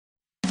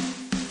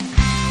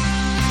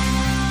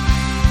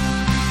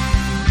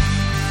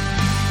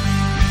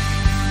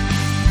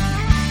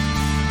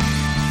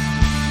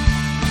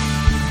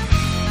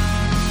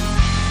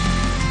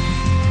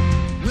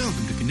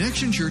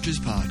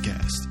Church's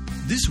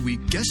podcast. This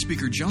week, guest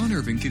speaker John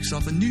Irving kicks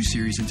off a new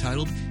series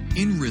entitled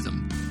In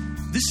Rhythm.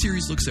 This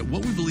series looks at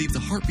what we believe the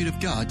heartbeat of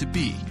God to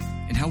be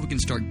and how we can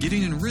start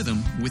getting in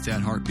rhythm with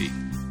that heartbeat.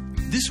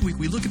 This week,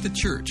 we look at the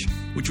church,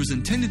 which was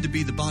intended to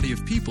be the body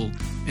of people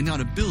and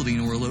not a building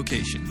or a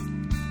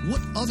location.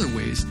 What other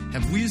ways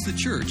have we as the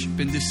church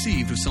been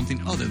deceived with something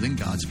other than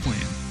God's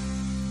plan?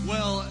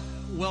 Well,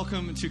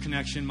 welcome to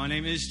Connection. My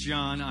name is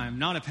John. I'm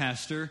not a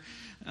pastor.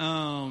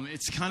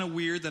 It's kind of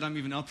weird that I'm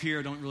even up here.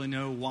 I don't really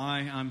know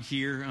why I'm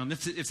here.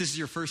 If this is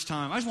your first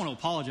time, I just want to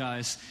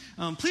apologize.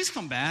 Please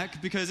come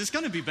back because it's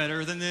going to be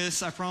better than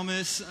this, I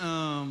promise. It's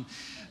kind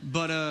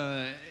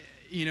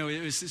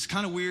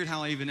of weird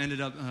how I even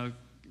ended up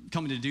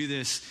coming to do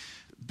this.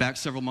 Back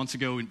several months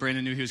ago,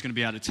 Brandon knew he was going to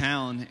be out of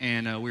town,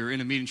 and we were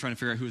in a meeting trying to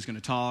figure out who was going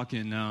to talk,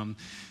 and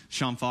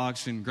Sean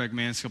Fox and Greg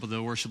Mans, a couple of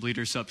the worship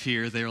leaders up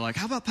here, they were like,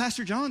 how about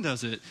Pastor John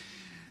does it?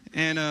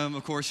 And,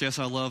 of course, yes,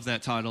 I love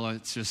that title.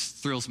 It just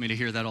thrills me to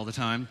hear that all the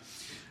time.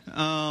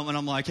 And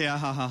I'm like,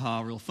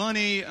 yeah, real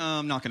funny.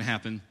 Not going to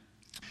happen.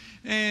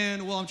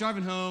 And, well, I'm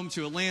driving home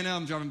to Atlanta.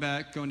 I'm driving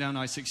back, going down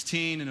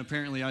I-16, and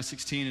apparently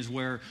I-16 is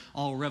where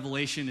all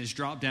revelation is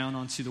dropped down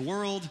onto the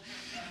world.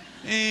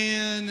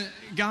 And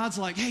God's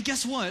like, hey,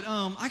 guess what?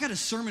 I got a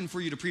sermon for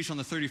you to preach on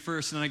the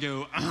 31st. And I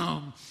go,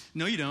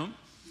 no, you don't.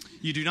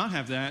 You do not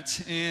have that.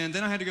 And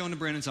then I had to go into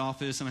Brandon's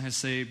office, and I had to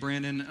say,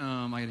 Brandon,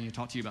 I need to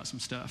talk to you about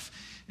some stuff.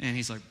 And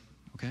he's like,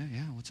 okay,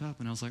 yeah, what's up?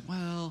 And I was like,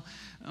 well,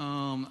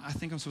 I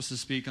think I'm supposed to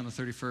speak on the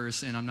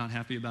 31st, and I'm not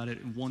happy about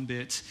it one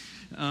bit.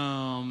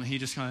 He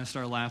just kind of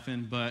started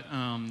laughing. But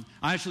I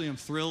actually am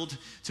thrilled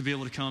to be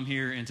able to come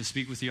here and to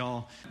speak with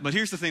y'all. But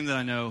here's the thing that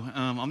I know.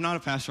 I'm not a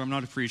pastor. I'm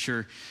not a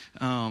preacher.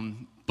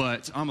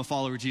 But I'm a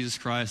follower of Jesus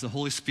Christ. The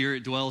Holy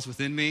Spirit dwells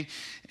within me,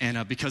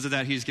 and because of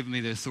that, He's given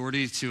me the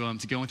authority to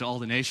go into all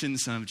the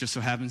nations. Just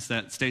so happens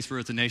that Statesboro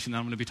is the nation that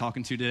I'm going to be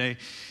talking to today,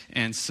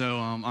 and so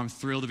I'm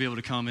thrilled to be able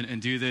to come and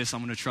do this.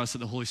 I'm going to trust that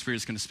the Holy Spirit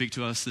is going to speak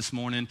to us this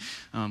morning.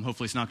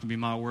 Hopefully, it's not going to be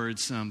my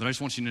words, but I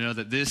just want you to know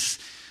that this.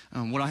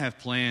 What I have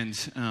planned,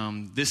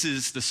 this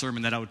is the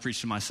sermon that I would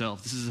preach to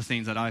myself. This is the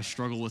things that I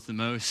struggle with the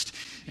most,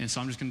 and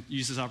so I'm just going to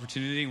use this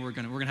opportunity, and we're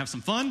going to have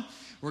some fun.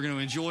 We're going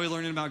to enjoy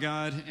learning about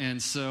God, and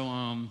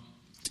so,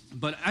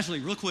 but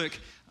actually, real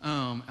quick,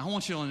 I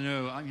want you all to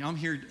know, I'm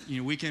here,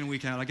 week in,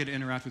 week out. I get to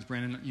interact with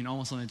Brandon,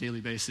 almost on a daily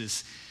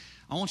basis.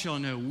 I want you all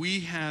to know we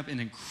have an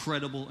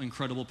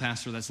incredible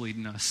pastor that's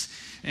leading us,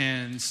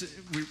 and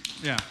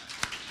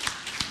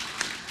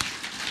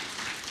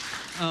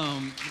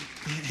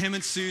him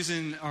and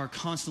Susan are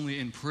constantly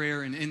in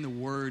prayer and in the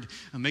Word,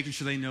 making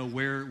sure they know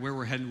where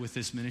we're headed with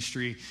this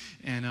ministry,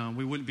 and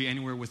we wouldn't be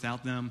anywhere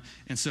without them.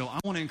 And so I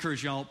want to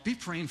encourage y'all, be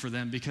praying for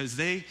them, because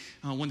they,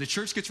 when the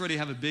church gets ready to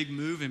have a big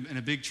move and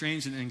a big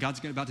change, and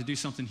God's about to do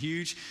something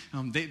huge,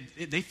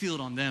 they feel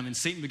it on them, and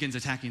Satan begins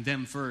attacking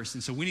them first.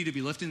 And so we need to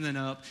be lifting them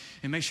up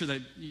and make sure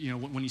that,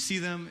 when you see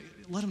them,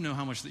 let them know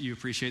how much that you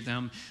appreciate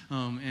them,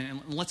 and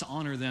let's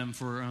honor them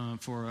for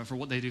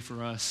what they do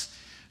for us.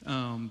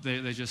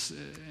 They just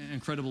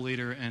incredible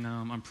leader, and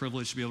I'm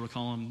privileged to be able to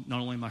call him not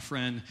only my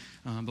friend,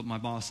 but my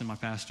boss and my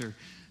pastor.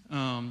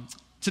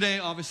 Today,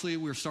 obviously,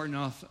 we're starting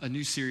off a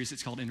new series.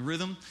 It's called In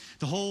Rhythm.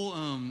 The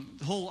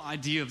whole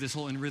idea of this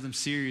whole In Rhythm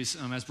series,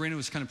 as Brandon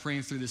was kind of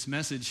praying through this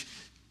message,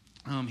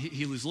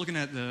 he was looking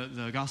at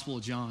the Gospel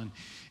of John,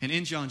 and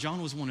in John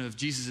was one of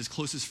Jesus'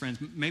 closest friends,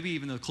 maybe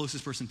even the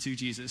closest person to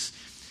Jesus.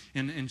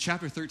 And in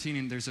chapter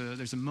 13, there's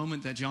a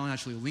moment that John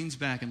actually leans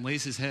back and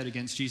lays his head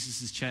against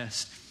Jesus'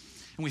 chest.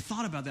 And we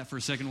thought about that for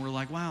a second. We're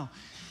like, wow,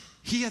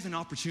 he had an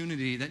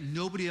opportunity that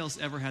nobody else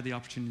ever had the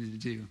opportunity to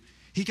do.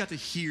 He got to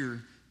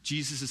hear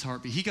Jesus'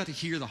 heartbeat. He got to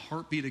hear the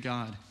heartbeat of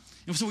God.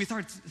 And so we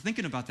started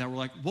thinking about that. We're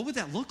like, what would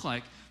that look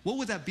like? What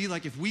would that be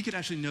like if we could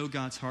actually know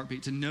God's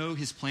heartbeat, to know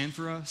His plan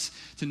for us,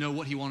 to know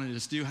what He wanted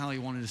us to do, how He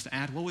wanted us to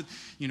act? What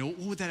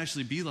would that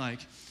actually be like?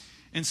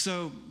 And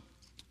so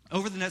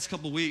over the next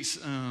couple of weeks,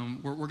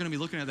 we're going to be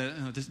looking at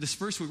that. This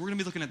first week, we're going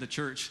to be looking at the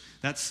church.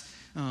 That's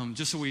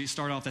just so we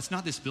start off. That's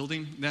not this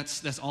building.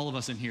 That's all of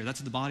us in here.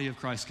 That's the body of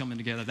Christ coming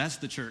together. That's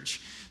the church.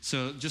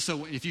 So just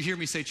so if you hear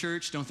me say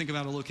church, don't think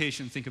about a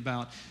location. Think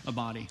about a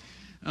body.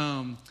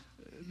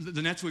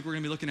 The next week, we're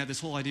going to be looking at this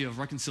whole idea of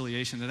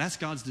reconciliation. That's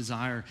God's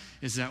desire,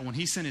 is that when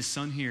He sent His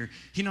Son here,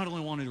 He not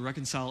only wanted to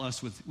reconcile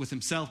us with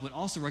Himself, but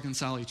also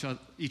reconcile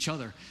each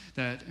other.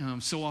 That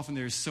so often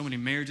there's so many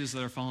marriages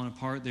that are falling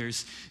apart.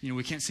 There's,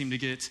 we can't seem to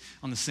get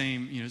on the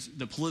same,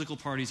 the political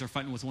parties are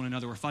fighting with one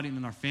another. We're fighting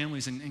in our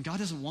families, and God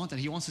doesn't want that.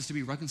 He wants us to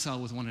be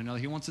reconciled with one another.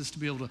 He wants us to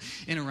be able to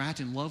interact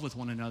and love with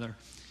one another.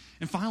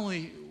 And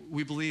finally,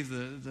 we believe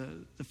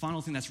the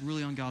final thing that's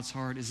really on God's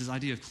heart is this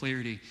idea of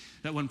clarity.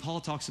 That when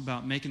Paul talks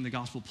about making the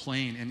gospel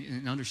plain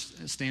and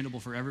understandable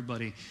for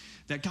everybody,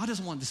 that God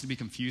doesn't want this to be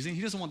confusing.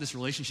 He doesn't want this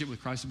relationship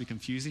with Christ to be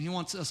confusing. He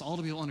wants us all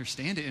to be able to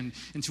understand it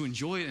and to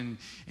enjoy it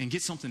and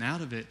get something out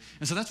of it.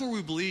 And so that's where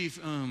we believe,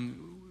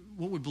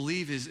 what we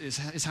believe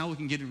is how we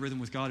can get in rhythm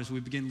with God as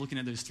we begin looking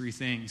at those three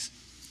things.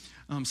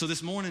 So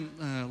this morning,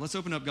 let's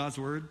open up God's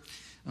Word.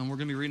 We're going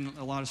to be reading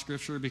a lot of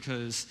scripture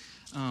because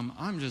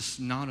I'm just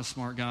not a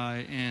smart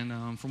guy.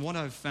 And from what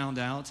I've found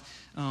out,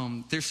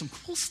 there's some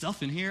cool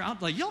stuff in here.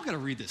 Y'all got to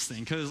read this thing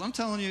because I'm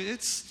telling you,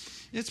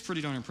 it's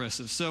pretty darn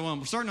impressive. So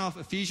we're starting off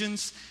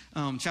Ephesians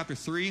chapter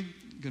 3,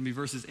 going to be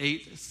verses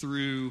 8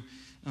 through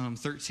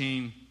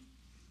 13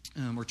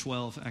 or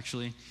 12,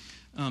 actually.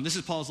 This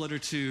is Paul's letter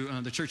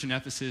to the church in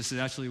Ephesus. It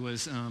actually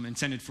was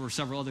intended for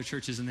several other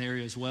churches in the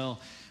area as well.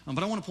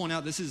 But I want to point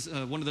out this is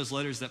one of those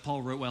letters that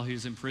Paul wrote while he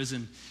was in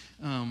prison.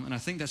 And I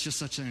think that's just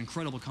such an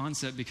incredible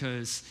concept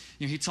because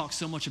he talks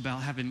so much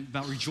about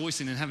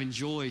rejoicing and having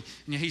joy.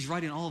 And he's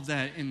writing all of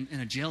that in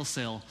a jail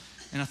cell.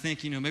 And I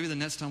think maybe the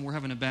next time we're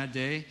having a bad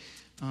day,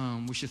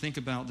 we should think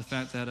about the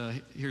fact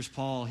that here's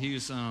Paul. He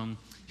was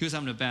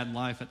having a bad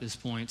life at this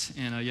point,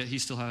 and yet he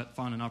still had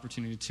found an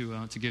opportunity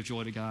to give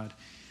joy to God.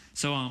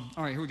 So, all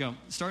right, here we go.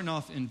 Starting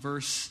off in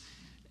verse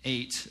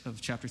 8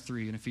 of chapter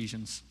 3 in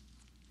Ephesians.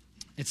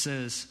 It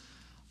says,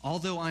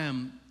 "Although I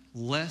am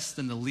less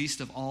than the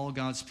least of all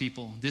God's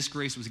people, this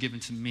grace was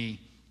given to me."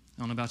 I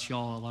don't know about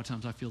y'all, a lot of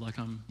times I feel like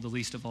I'm the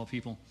least of all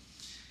people.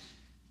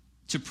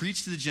 "To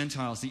preach to the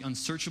Gentiles the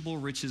unsearchable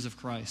riches of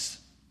Christ,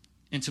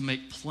 and to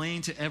make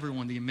plain to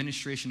everyone the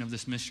administration of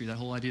this mystery," that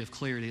whole idea of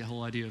clarity, that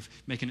whole idea of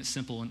making it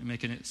simple and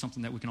making it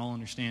something that we can all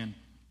understand,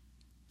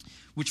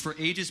 "which for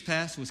ages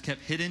past was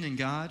kept hidden in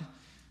God,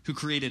 who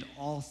created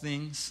all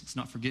things." Let's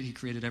not forget he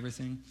created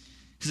everything.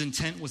 "His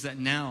intent was that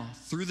now,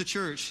 through the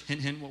church,"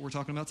 hint, hint, what we're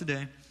talking about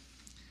today,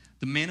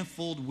 "the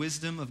manifold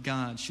wisdom of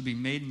God should be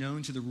made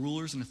known to the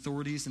rulers and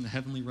authorities in the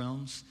heavenly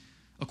realms,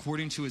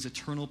 according to his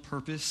eternal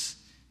purpose,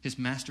 his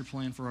master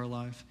plan for our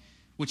life,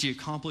 which he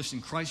accomplished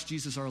in Christ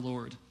Jesus our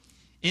Lord.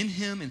 In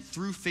him and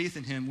through faith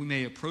in him, we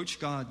may approach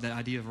God," that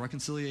idea of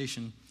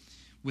reconciliation,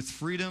 "with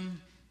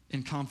freedom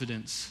and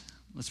confidence."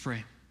 Let's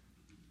pray.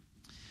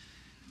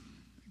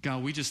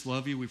 God, we just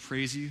love you. We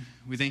praise you.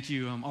 We thank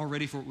you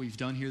already for what we've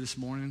done here this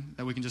morning,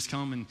 that we can just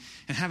come and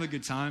have a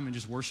good time and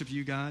just worship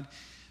you, God.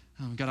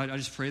 God, I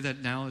just pray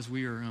that now as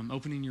we are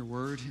opening your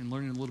word and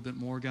learning a little bit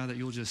more, God, that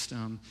you'll just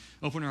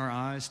open our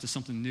eyes to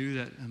something new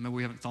that maybe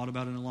we haven't thought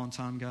about in a long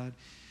time, God.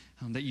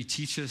 That you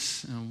teach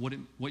us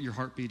what your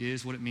heartbeat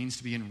is, what it means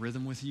to be in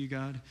rhythm with you,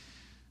 God.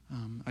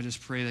 I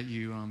just pray that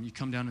you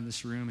come down in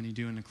this room and you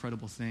do an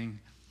incredible thing.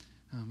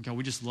 God,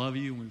 we just love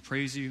you and we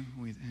praise you,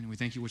 and we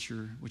thank you what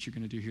you're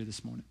going to do here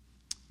this morning.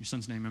 In your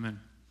son's name, amen.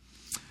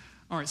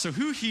 All right, so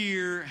who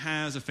here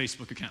has a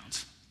Facebook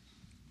account?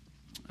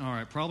 All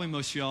right, probably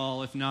most of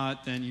y'all. If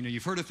not, then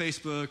you've heard of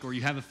Facebook or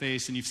you have a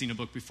face and you've seen a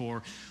book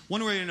before.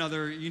 One way or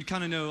another, you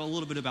kind of know a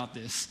little bit about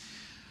this.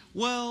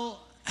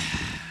 Well,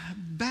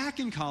 back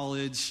in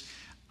college,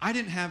 I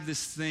didn't have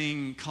this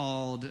thing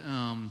called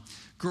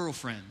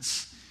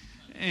girlfriends.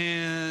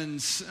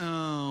 And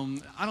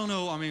I don't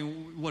know,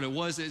 what it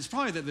was. It's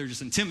probably that they're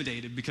just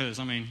intimidated because,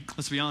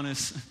 let's be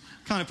honest,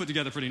 kind of put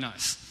together pretty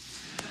nice.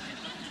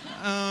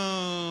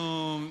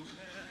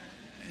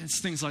 It's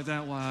things like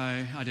that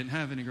why I didn't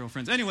have any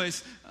girlfriends.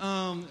 Anyways,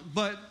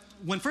 but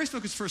when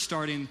Facebook was first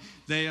starting,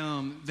 they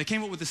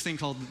came up with this thing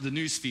called the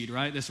news feed,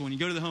 right? So when you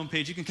go to the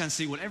homepage, you can kind of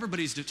see what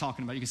everybody's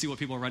talking about. You can see what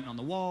people are writing on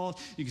the wall.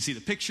 You can see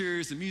the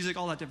pictures, the music,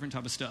 all that different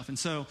type of stuff. And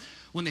so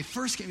when they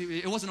first came,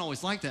 it wasn't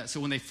always like that. So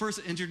when they first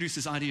introduced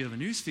this idea of a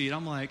news feed,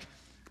 I'm like,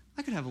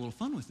 I could have a little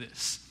fun with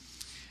this.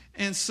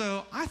 And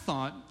so I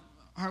thought,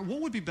 all right, what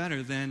would be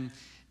better than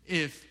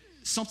if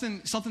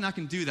something I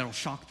can do that'll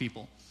shock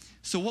people?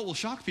 So what will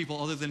shock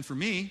people other than for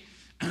me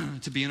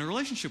to be in a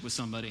relationship with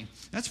somebody?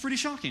 That's pretty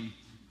shocking.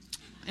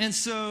 And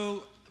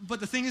so, but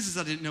the thing is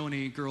I didn't know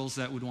any girls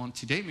that would want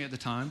to date me at the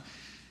time.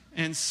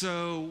 And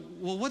so,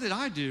 well, what did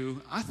I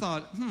do? I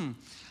thought,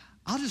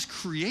 I'll just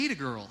create a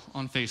girl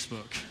on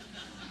Facebook.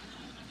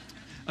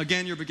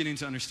 Again, you're beginning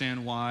to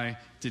understand why I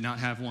did not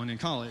have one in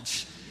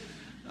college.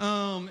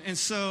 And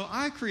so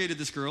I created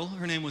this girl.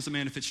 Her name was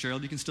Amanda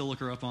Fitzgerald. You can still look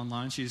her up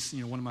online. She's,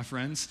 one of my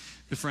friends.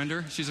 Befriend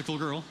her. She's a cool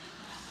girl.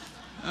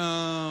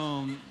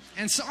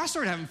 And so I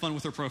started having fun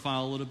with her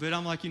profile a little bit.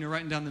 I'm like,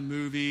 writing down the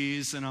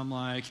movies, and I'm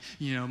like,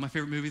 my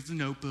favorite movie is The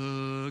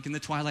Notebook and The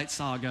Twilight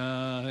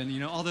Saga,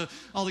 and all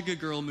the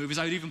good girl movies.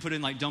 I would even put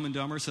in like Dumb and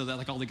Dumber so that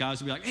like all the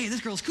guys would be like, hey, this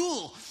girl's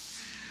cool.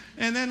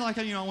 And then like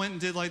I went and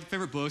did like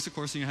favorite books. Of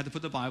course, I had to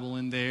put the Bible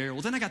in there.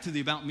 Well, then I got to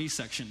the About Me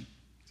section,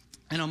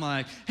 and I'm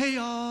like, hey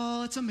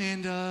y'all, it's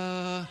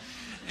Amanda.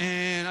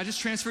 And I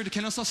just transferred to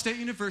Kennesaw State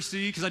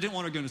University because I didn't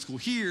want her going to school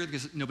here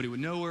because nobody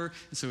would know her.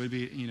 And so it would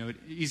be, an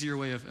easier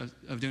way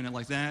of doing it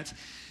like that.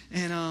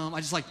 And I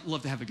just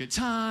love to have a good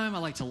time. I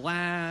like to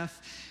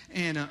laugh.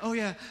 And,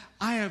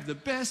 I have the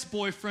best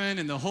boyfriend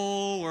in the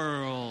whole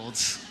world.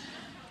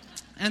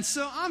 And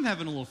so I'm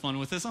having a little fun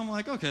with this. I'm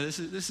like, okay, this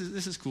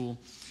is cool.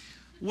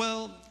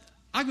 Well,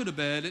 I go to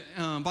bed.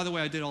 By the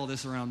way, I did all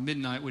this around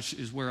midnight, which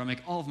is where I make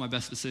all of my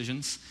best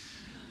decisions.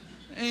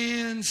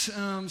 And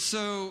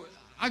so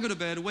I go to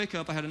bed, wake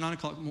up. I had a 9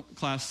 o'clock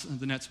class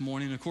the next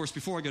morning. Of course,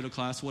 before I go to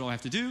class, what do I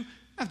have to do?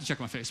 I have to check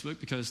my Facebook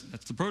because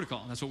that's the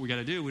protocol. That's what we got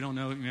to do. We don't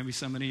know. Maybe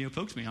somebody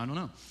poked me. I don't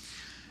know.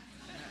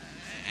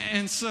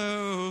 And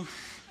so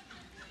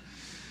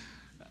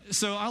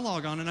so I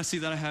log on and I see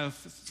that I have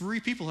 3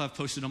 people have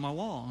posted on my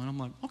wall. And I'm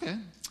like, okay.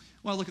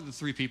 Well, I look at the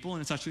 3 people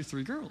and it's actually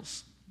 3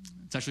 girls.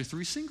 It's actually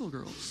 3 single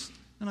girls.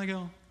 And I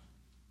go,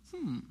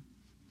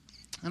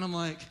 And I'm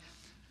like,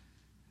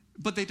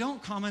 but they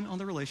don't comment on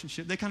the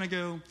relationship. They kind of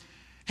go,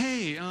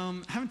 hey,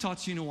 haven't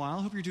talked to you in a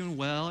while. Hope you're doing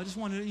well. I just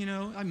wanted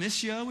to, I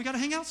miss you. We got to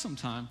hang out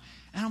sometime.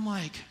 And I'm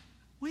like,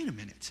 wait a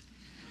minute.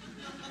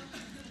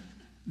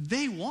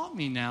 They want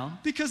me now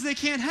because they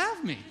can't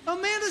have me.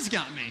 Amanda's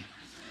got me.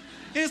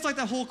 And it's like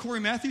that whole Corey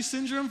Matthews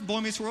syndrome,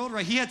 Boy Meets World,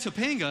 right? He had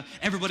Topanga.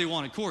 Everybody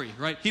wanted Corey,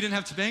 right? He didn't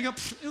have Topanga.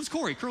 It was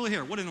Corey, curly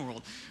hair. What in the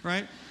world,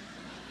 right?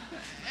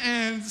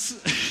 And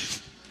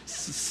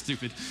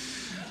stupid.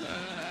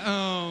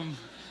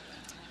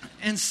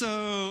 And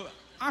so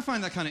I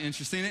find that kind of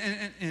interesting.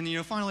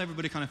 And finally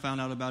everybody kind of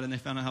found out about it, and they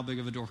found out how big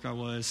of a dork I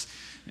was.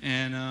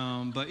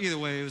 And but either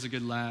way, it was a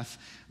good laugh.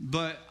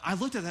 But I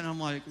looked at that and I'm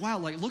like, wow,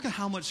 look at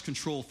how much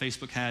control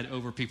Facebook had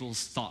over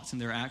people's thoughts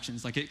and their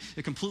actions.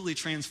 It completely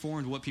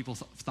transformed what people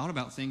thought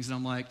about things. And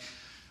I'm like,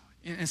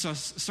 and so I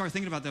started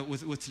thinking about that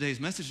with today's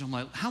message. And I'm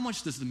like, how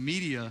much does the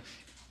media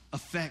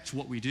affect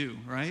what we do,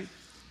 right?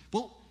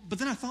 Well, but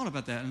then I thought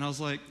about that, and I was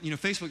like,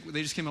 Facebook,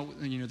 they just came out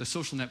with, the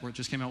Social Network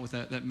just came out with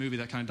that movie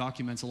that kind of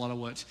documents a lot of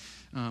what,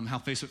 how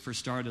Facebook first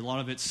started. A lot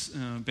of it's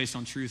based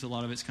on truth, a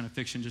lot of it's kind of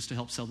fiction just to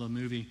help sell the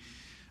movie.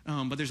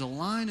 But there's a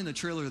line in the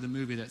trailer of the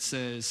movie that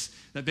says,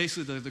 that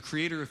basically the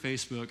creator of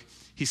Facebook,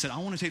 he said, I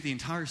want to take the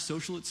entire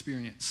social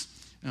experience.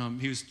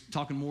 He was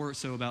talking more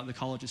so about the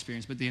college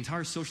experience, but the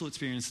entire social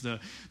experience, the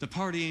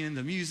partying,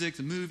 the music,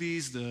 the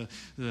movies, the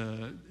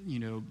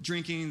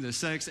drinking, the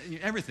sex,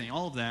 everything,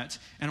 all of that,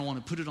 and I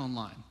want to put it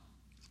online.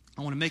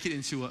 I want to make it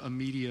into a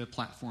media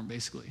platform,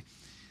 basically.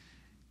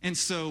 And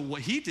so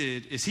what he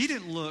did is he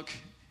didn't look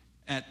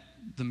at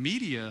the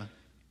media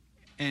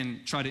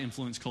and try to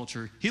influence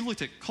culture. He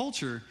looked at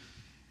culture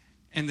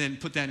and then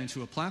put that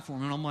into a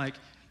platform. And I'm like,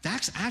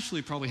 that's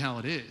actually probably how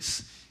it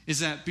is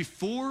that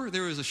before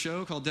there was a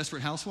show called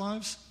Desperate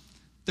Housewives,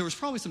 there was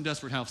probably some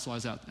Desperate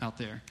Housewives out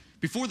there.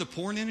 Before the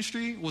porn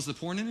industry was the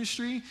porn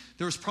industry,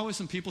 there was probably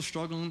some people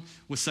struggling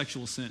with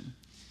sexual sin.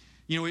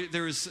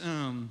 There was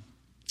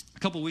a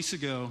couple weeks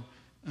ago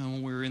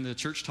when we were in the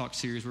Church Talk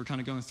series, we were kind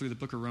of going through the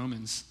book of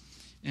Romans.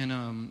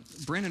 And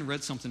Brandon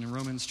read something in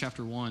Romans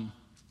chapter 1.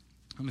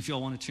 If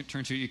y'all want to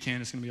turn to it, you can.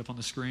 It's going to be up on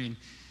the screen.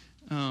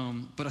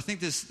 But I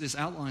think this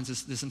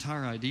outlines this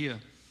entire idea.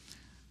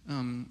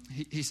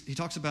 He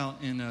talks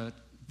about in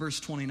verse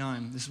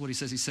 29, this is what he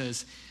says. He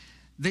says,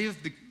 they have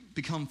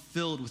become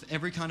filled with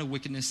every kind of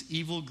wickedness,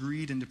 evil,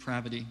 greed, and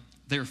depravity.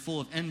 They are full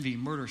of envy,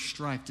 murder,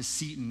 strife,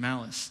 deceit, and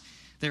malice.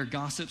 They are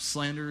gossips,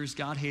 slanderers,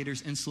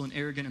 God-haters, insolent,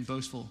 arrogant, and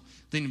boastful.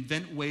 They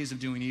invent ways of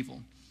doing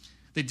evil.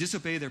 They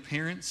disobey their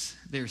parents.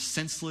 They are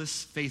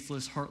senseless,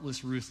 faithless,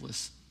 heartless,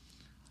 ruthless.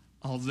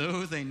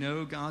 Although they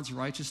know God's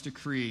righteous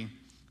decree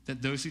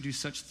that those who do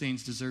such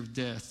things deserve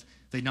death,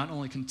 they not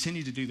only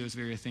continue to do those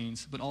very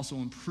things, but also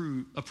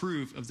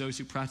approve of those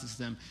who practice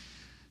them.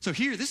 So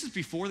here, this is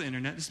before the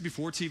internet, this is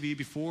before TV,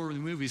 before the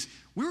movies.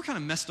 We were kind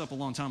of messed up a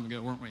long time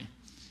ago, weren't we?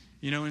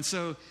 And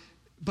so,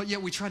 but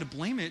yet we try to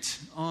blame it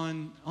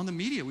on the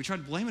media. We try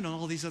to blame it on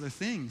all these other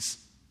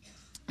things.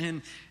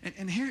 And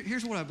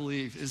here's what I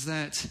believe, is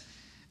that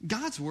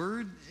God's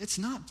word, it's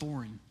not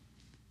boring.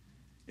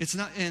 It's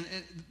not, and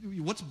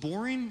what's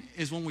boring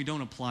is when we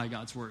don't apply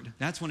God's word.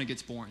 That's when it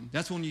gets boring.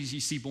 That's when you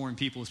see boring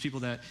people, is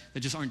people that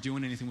just aren't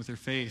doing anything with their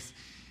faith.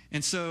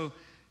 And so,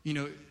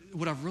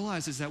 what I've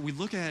realized is that we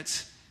look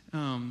at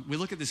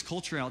this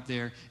culture out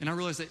there, and I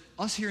realize that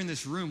us here in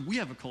this room, we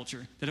have a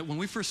culture. That when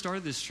we first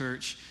started this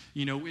church,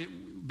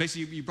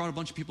 basically you brought a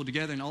bunch of people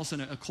together, and all of a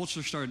sudden a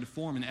culture started to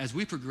form. And as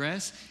we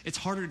progress, it's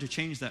harder to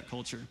change that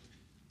culture.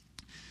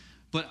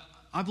 But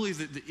I believe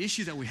that the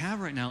issue that we have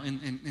right now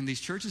in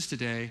these churches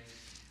today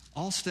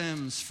all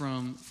stems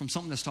from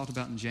something that's talked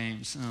about in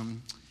James.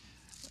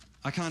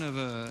 I kind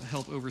of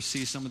help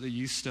oversee some of the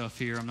youth stuff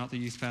here. I'm not the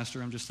youth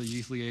pastor. I'm just the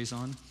youth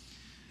liaison.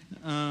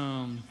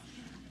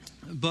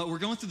 But we're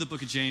going through the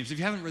book of James. If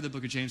you haven't read the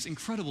book of James,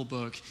 incredible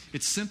book.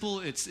 It's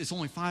simple. It's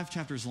only 5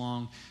 chapters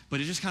long,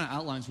 but it just kind of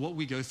outlines what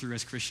we go through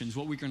as Christians,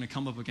 what we're going to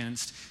come up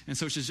against. And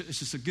so it's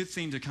just a good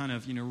thing to kind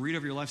of read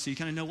over your life so you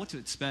kind of know what to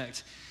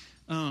expect.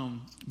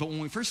 But when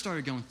we first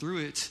started going through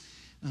it,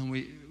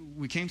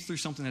 we came through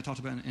something that talked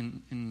about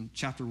in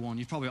chapter 1.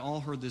 You've probably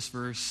all heard this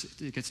verse.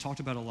 It gets talked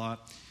about a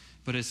lot.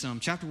 But it's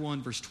chapter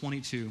 1, verse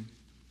 22.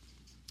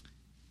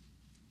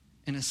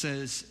 And it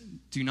says,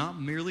 do not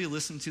merely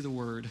listen to the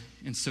word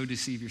and so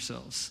deceive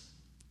yourselves.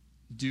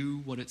 Do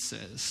what it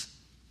says.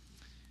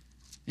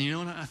 And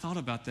when I thought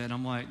about that,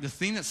 I'm like, the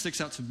thing that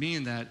sticks out to me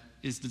in that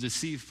is the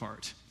deceive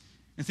part.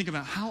 And think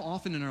about how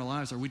often in our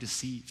lives are we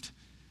deceived?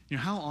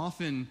 How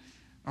often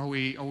are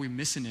we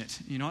missing it?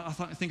 I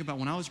think about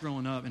when I was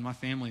growing up in my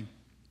family.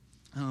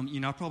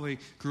 I probably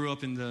grew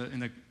up in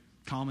the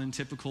common,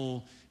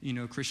 typical,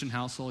 Christian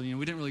household.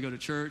 We didn't really go to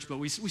church, but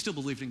we still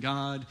believed in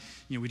God.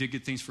 We did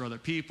good things for other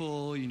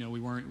people. We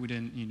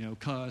didn't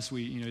cuss.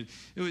 It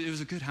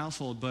was a good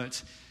household.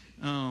 But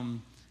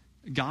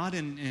God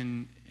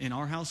in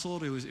our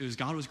household, it was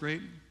God was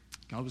great.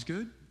 God was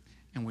good,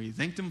 and we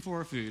thanked him for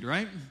our food,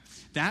 right?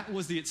 That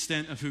was the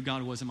extent of who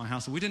God was in my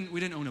house. We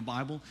didn't own a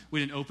Bible. We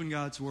didn't open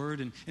God's word.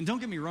 And don't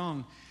get me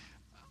wrong,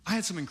 I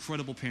had some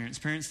incredible parents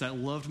that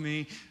loved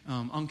me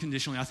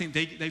unconditionally. I think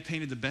they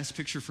painted the best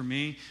picture for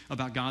me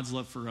about God's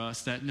love for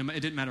us, that it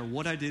didn't matter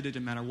what I did, it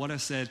didn't matter what I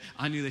said,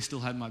 I knew they still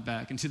had my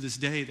back. And to this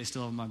day, they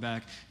still have my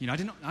back. I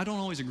don't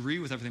always agree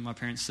with everything my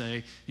parents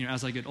say.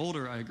 As I get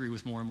older, I agree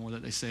with more and more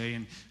that they say,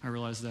 and I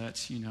realize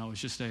that, I was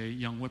just a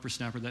young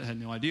whippersnapper that had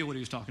no idea what he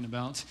was talking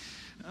about.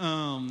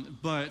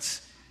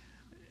 But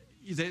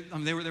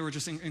they were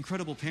just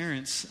incredible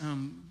parents.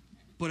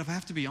 But if I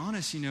have to be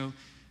honest,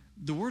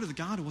 the word of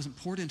God wasn't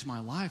poured into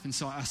my life. And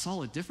so I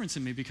saw a difference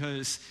in me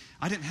because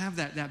I didn't have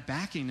that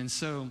backing. And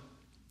so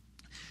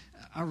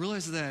I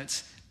realized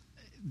that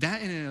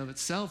in and of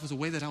itself was a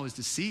way that I was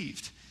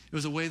deceived. It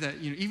was a way that,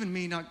 even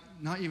me not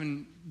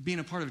even being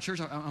a part of a church,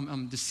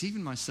 I'm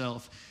deceiving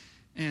myself.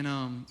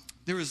 And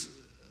there was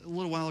a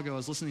little while ago, I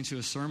was listening to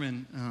a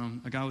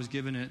sermon. A guy was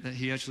giving it that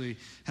he actually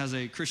has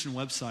a Christian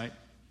website.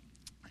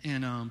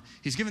 And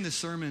he's giving this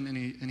sermon,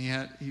 and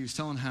he was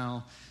telling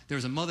how there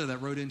was a mother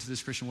that wrote into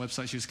this Christian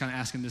website. She was kind of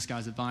asking this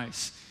guy's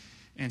advice.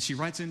 And she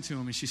writes into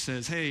him, and she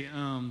says, hey,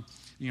 I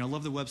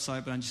love the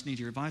website, but I just need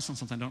your advice on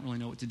something. I don't really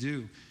know what to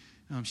do.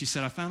 She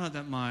said, I found out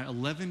that my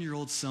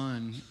 11-year-old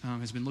son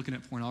has been looking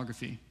at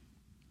pornography.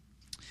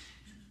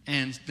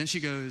 And then she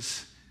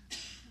goes,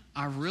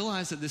 I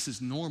realize that this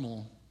is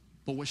normal,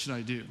 but what should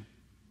I do?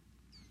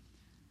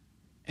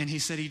 And he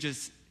said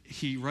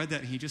he read that,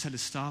 and he just had to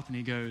stop, and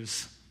he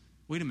goes,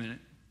 wait a minute.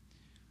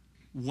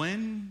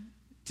 When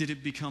did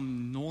it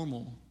become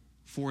normal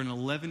for an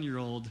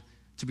 11-year-old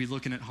to be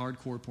looking at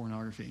hardcore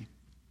pornography?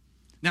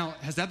 Now,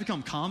 has that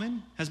become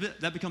common? Has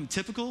that become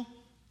typical?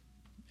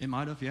 It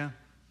might have, yeah.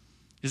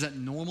 Is that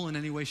normal in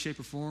any way, shape,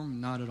 or form?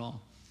 Not at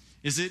all.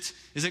 Is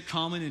it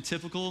common and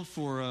typical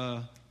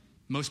for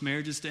most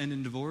marriages to end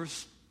in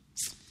divorce?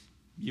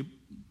 Yep.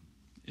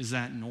 Is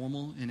that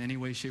normal in any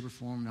way, shape, or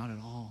form? Not at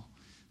all.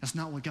 That's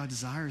not what God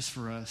desires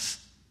for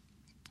us.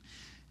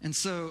 And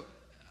so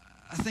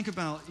I think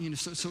about,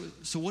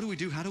 so what do we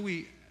do?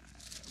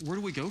 Where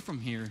do we go from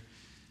here?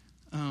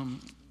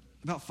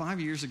 About 5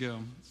 years ago,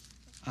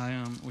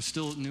 I was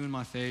still new in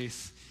my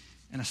faith,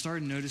 and I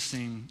started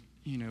noticing,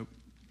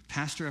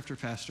 pastor after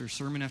pastor,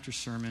 sermon after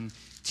sermon,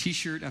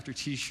 T-shirt after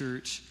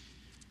T-shirt.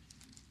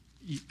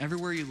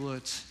 Everywhere you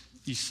looked,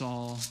 you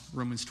saw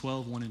Romans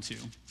 12, 1 and 2.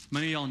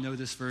 Many of y'all know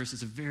this verse.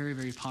 It's a very,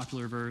 very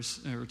popular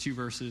verse, or two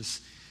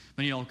verses.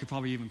 Many of y'all could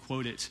probably even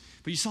quote it.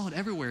 But you saw it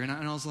everywhere, and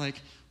I was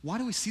like, why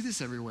do we see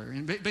this everywhere?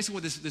 And basically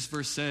what this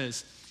verse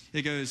says,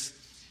 it goes,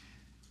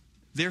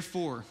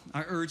 therefore,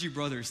 I urge you,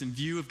 brothers, in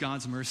view of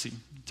God's mercy,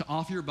 to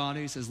offer your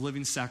bodies as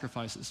living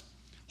sacrifices,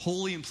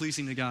 holy and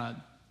pleasing to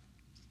God.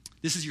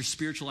 This is your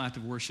spiritual act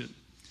of worship.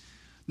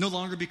 No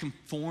longer be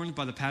conformed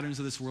by the patterns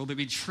of this world, but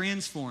be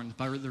transformed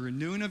by the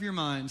renewing of your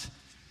mind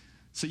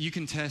so you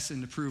can test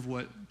and approve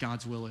what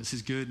God's will is,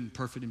 his good and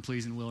perfect and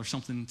pleasing will, or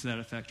something to that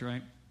effect,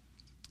 right?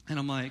 And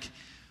I'm like,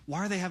 why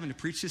are they having to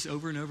preach this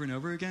over and over and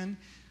over again?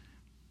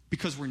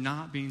 Because we're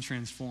not being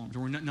transformed.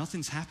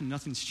 Nothing's happening,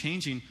 nothing's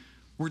changing.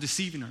 We're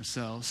deceiving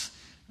ourselves.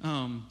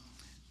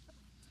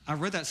 I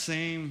read that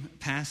same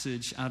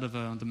passage out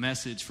of the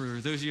Message. For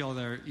those of y'all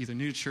that are either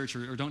new to church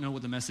or don't know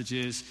what the Message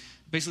is,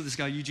 basically this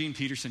guy, Eugene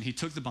Peterson, he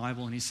took the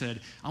Bible and he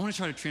said, I want to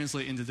try to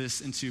translate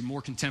into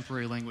more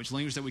contemporary language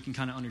that we can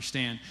kind of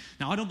understand.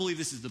 Now, I don't believe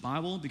this is the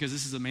Bible because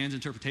this is a man's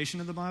interpretation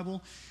of the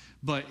Bible,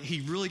 but he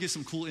really gives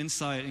some cool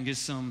insight and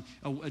gives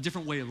a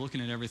different way of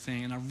looking at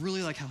everything, and I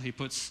really like how he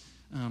puts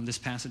this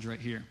passage right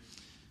here.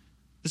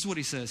 This is what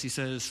he says. He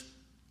says,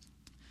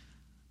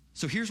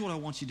 so here's what I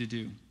want you to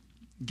do.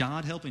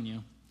 God helping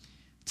you.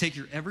 Take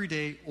your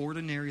everyday,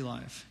 ordinary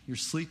life, your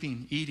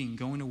sleeping, eating,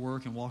 going to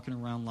work, and walking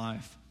around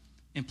life,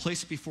 and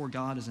place it before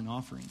God as an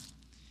offering.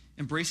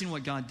 Embracing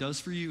what God does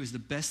for you is the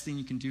best thing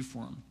you can do for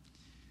him.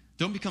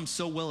 Don't become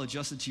so well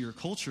adjusted to your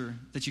culture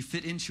that you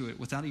fit into it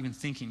without even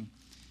thinking.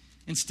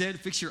 Instead,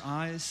 fix your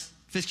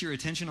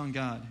attention on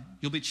God.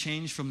 You'll be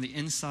changed from the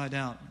inside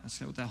out.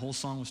 That's what that whole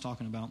song was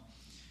talking about.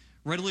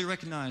 Readily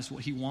recognize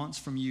what he wants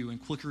from you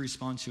and quickly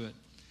respond to it.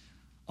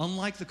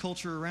 Unlike the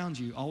culture around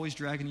you, always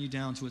dragging you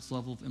down to its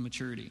level of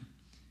immaturity,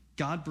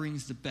 God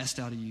brings the best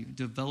out of you,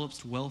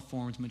 develops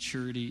well-formed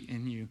maturity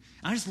in you.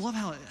 And I just love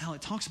how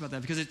it talks about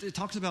that, because it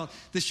talks about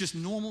this just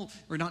normal,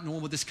 or not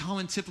normal, but this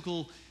common,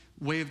 typical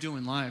way of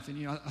doing life.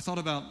 And I thought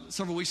about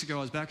several weeks ago,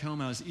 I was back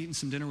home, I was eating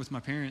some dinner with my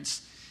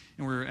parents,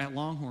 and we were at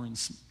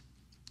Longhorns.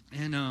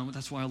 And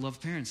that's why I love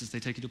parents, is they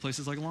take you to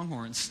places like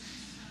Longhorns.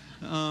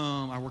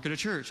 I work at a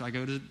church. I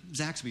go to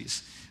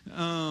Zaxby's.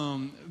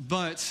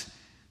 But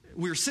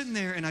we were sitting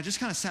there, and I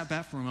just kind of sat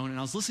back for a moment, and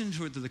I was listening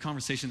to the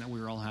conversation that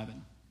we were all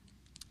having.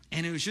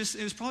 And it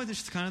was probably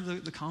just kind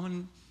of the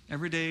common,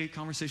 everyday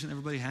conversation that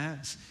everybody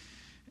has.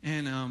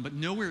 And but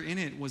nowhere in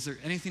it was there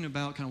anything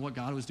about kind of what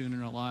God was doing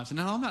in our lives. And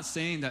now I'm not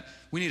saying that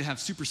we need to have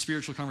super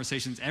spiritual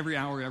conversations every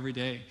hour, every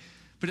day.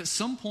 But at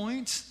some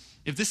point,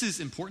 if this is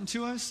important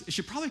to us, it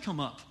should probably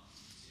come up.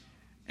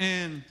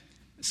 And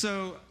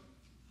so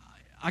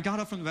I got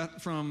up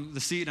from the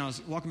seat, and I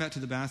was walking back to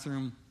the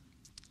bathroom,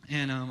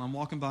 and I'm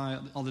walking by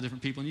all the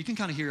different people, and you can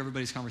kind of hear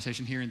everybody's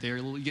conversation here and there.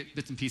 You get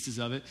bits and pieces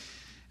of it.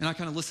 And I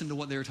kind of listened to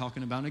what they were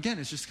talking about. And again,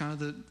 it's just kind of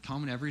the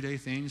common everyday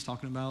things,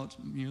 talking about,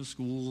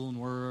 school and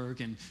work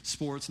and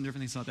sports and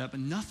different things like that, but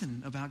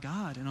nothing about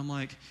God. And I'm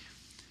like,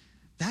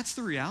 that's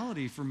the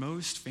reality for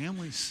most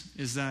families,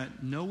 is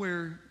that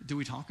nowhere do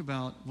we talk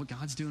about what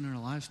God's doing in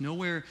our lives.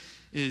 Nowhere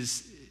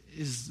is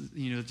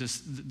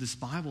just this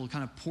Bible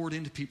kind of poured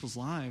into people's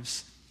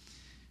lives.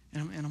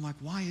 And I'm like,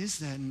 why is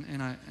that?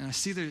 And I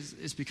see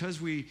it's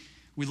because we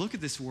look at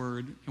this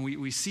word and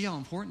we see how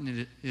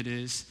important it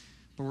is,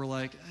 but we're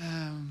like,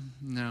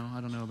 no,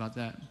 I don't know about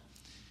that.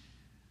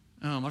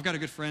 I've got a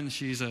good friend.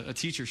 She's a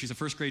teacher. She's a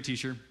first grade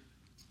teacher.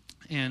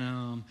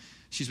 And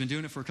she's been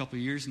doing it for a couple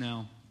of years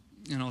now.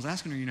 And I was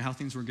asking her, how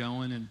things were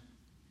going. And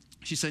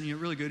she said,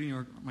 really good.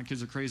 My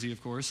kids are crazy,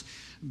 of course.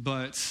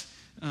 But,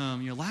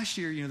 last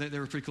year, they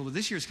were pretty cool. But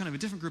this year, it's kind of a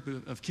different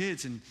group of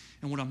kids. And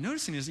what I'm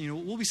noticing is,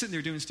 we'll be sitting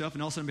there doing stuff.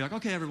 And all of a sudden be like,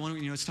 okay, everyone,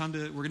 it's time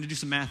we're going to do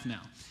some math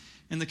now.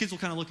 And the kids will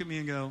kind of look at me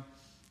and go,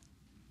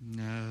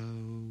 no.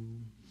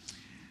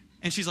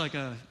 And she's like,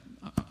 I'm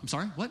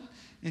sorry, what?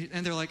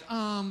 And they're like,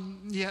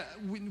 yeah,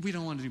 we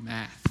don't want to do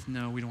math.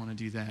 No, we don't want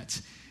to do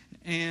that.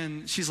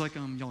 And she's like,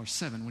 y'all are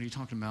 7. What are you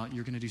talking about?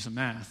 You're going to do some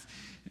math.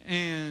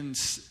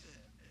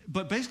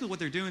 But basically what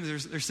they're doing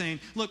is they're saying,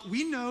 look,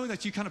 we know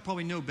that you kind of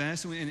probably know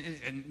best,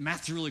 and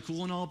math's really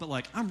cool and all, but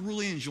like I'm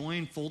really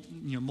enjoying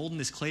molding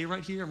this clay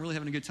right here. I'm really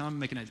having a good time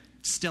making a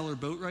stellar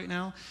boat right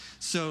now.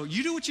 So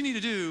you do what you need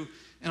to do,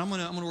 and I'm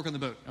gonna work on the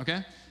boat,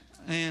 okay?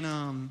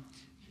 And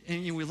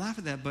we laugh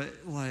at that, but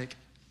like,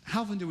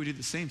 how often do we do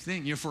the same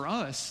thing? For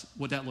us,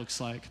 what that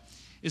looks like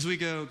is we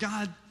go,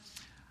 God,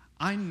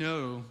 I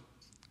know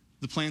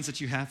the plans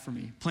that you have for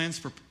me,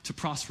 plans to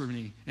prosper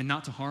me and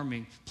not to harm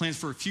me, plans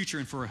for a future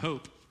and for a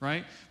hope,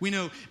 right? We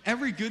know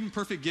every good and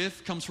perfect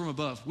gift comes from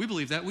above. We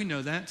believe that. We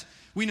know that.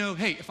 We know,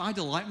 hey, if I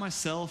delight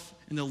myself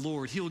in the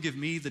Lord, he will give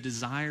me the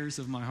desires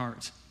of my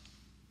heart.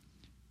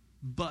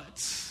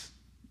 But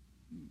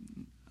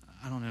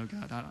I don't know,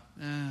 God.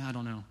 I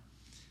don't know.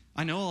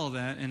 I know all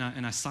that, and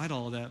I cite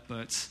all of that,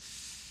 but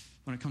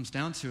when it comes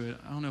down to it,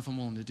 I don't know if I'm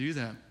willing to do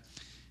that.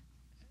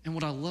 And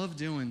what I love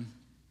doing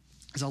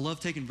is I love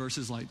taking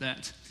verses like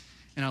that,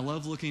 and I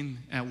love looking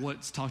at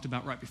what's talked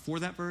about right before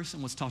that verse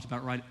and what's talked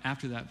about right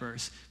after that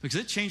verse, because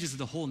it changes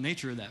the whole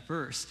nature of that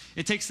verse.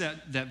 It takes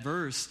that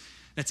verse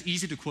that's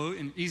easy to quote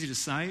and easy to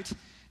cite,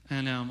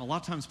 and a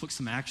lot of times puts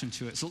some action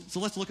to it. So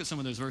let's look at some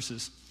of those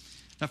verses.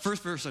 That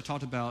first verse I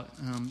talked about,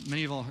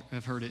 many of you all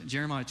have heard it,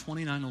 Jeremiah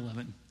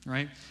 29:11,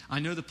 right? I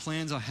know the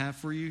plans I have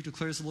for you,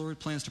 declares the Lord,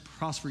 plans to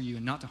prosper you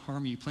and not to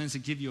harm you, plans to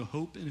give you a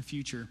hope and a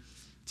future.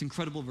 It's an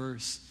incredible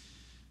verse.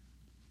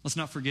 Let's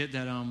not forget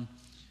that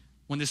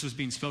when this was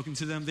being spoken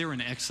to them, they were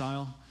in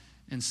exile,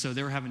 and so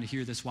they were having to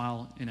hear this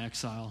while in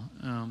exile.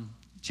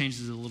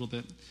 Changes it a little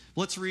bit.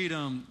 Let's read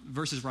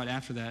verses right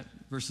after that,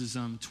 verses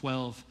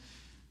 12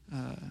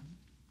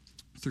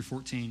 through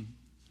 14.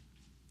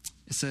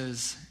 It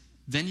says,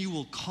 then you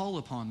will call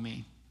upon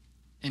me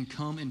and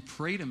come and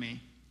pray to me,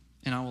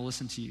 and I will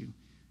listen to you.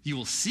 You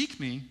will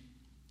seek me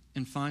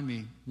and find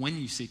me when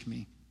you seek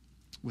me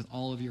with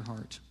all of your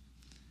heart.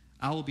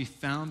 I will be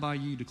found by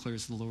you,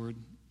 declares the Lord,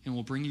 and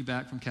will bring you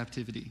back from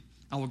captivity.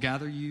 I will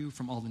gather you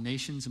from all the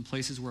nations and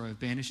places where I have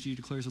banished you,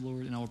 declares the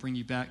Lord, and I will bring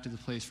you back to the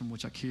place from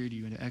which I carried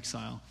you into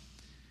exile.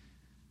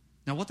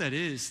 Now what that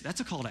is, that's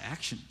a call to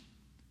action.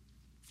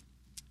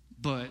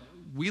 But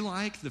we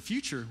like the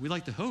future. We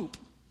like the hope.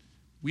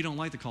 We don't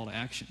like the call to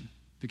action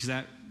because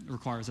that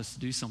requires us to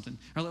do something.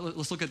 All right,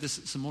 let's look at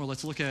this some more.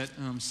 Let's look at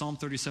Psalm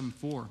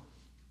 37:4.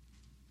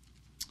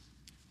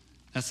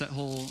 That's that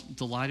whole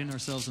delighting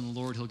ourselves in the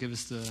Lord. He'll give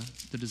us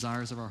the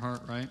desires of our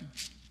heart, right?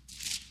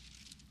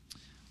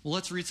 Well,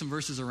 let's read some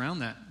verses around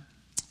that.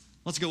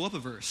 Let's go up a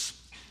verse.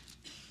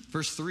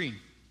 Verse 3.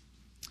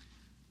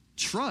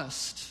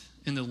 Trust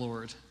in the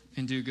Lord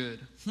and do good.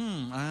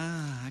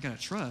 I got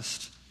to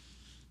trust.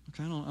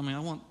 Okay,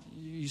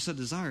 you said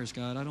desires,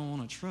 God. I don't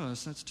want to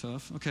trust. That's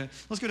tough. Okay,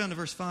 let's go down to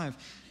verse 5.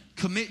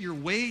 Commit your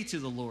way to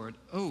the Lord.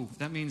 Oh,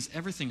 that means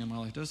everything in my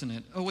life, doesn't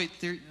it? Oh, wait,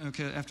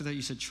 okay, after that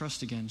you said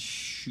trust again.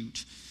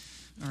 Shoot.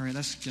 All right,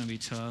 that's going to be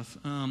tough.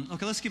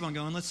 Okay, let's keep on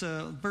going. Let's,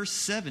 verse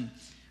 7.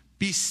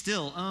 Be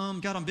still.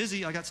 God, I'm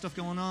busy. I got stuff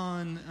going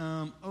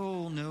on.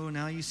 Oh, no,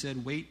 now you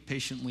said wait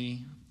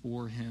patiently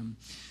for him.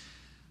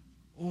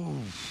 Oh,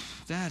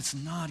 that's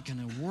not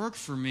going to work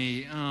for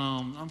me.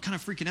 I'm kind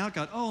of freaking out,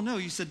 God. Oh, no,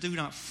 you said do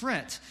not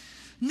fret.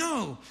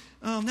 No.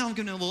 Now I'm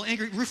getting a little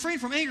angry. Refrain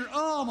from anger.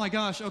 Oh, my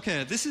gosh.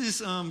 Okay, this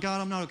is, God,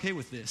 I'm not okay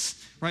with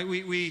this. Right?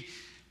 We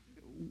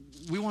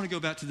want to go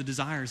back to the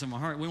desires of my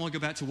heart. We want to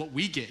go back to what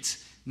we get,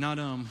 not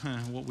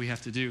what we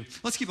have to do.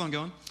 Let's keep on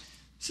going.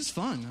 This is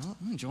fun.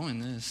 I'm enjoying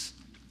this.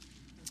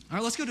 All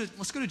right, let's go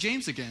to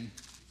James again.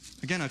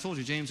 Again, I told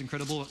you, James,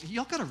 incredible.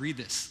 Y'all got to read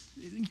this.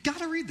 You got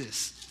to read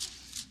this.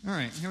 All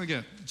right, here we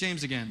go.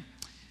 James again.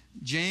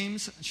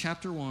 James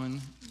chapter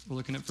 1, we're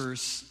looking at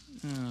verse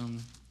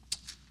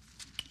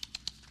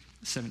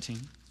 17.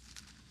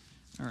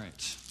 All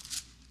right.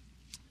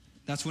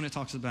 That's when it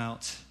talks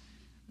about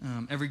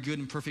every good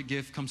and perfect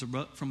gift comes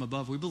from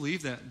above. We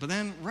believe that. But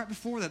then right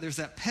before that, there's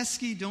that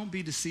pesky don't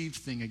be deceived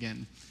thing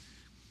again.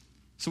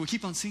 So we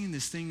keep on seeing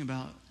this thing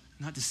about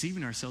not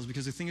deceiving ourselves,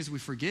 because the thing is we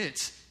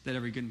forget that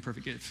every good and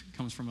perfect gift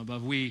comes from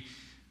above. We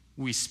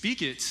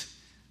speak it,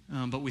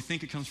 but we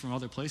think it comes from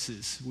other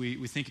places.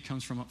 We think it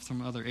comes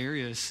from other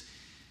areas.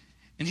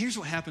 And here's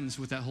what happens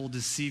with that whole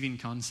deceiving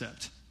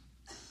concept,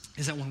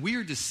 is that when we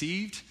are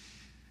deceived,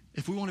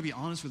 if we want to be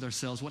honest with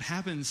ourselves, what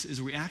happens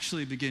is we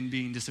actually begin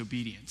being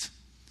disobedient.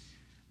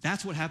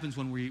 That's what happens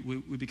when we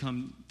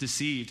become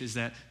deceived, is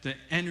that the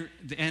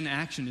end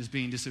action is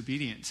being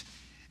disobedient.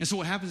 And so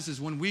what happens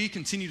is when we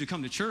continue to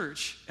come to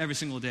church every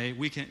single day,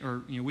 week in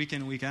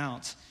and week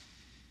out,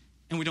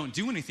 and we don't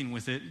do anything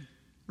with it,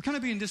 we're kind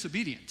of being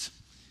disobedient.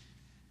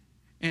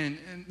 And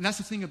that's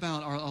the thing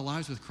about our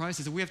lives with Christ,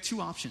 is that we have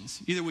two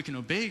options. Either we can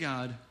obey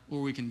God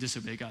or we can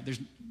disobey God. There's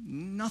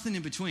nothing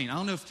in between. I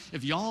don't know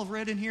if y'all have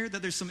read in here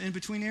that there's some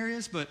in-between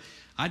areas, but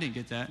I didn't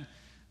get that.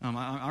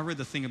 I read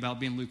the thing about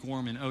being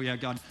lukewarm and, oh yeah,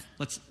 God,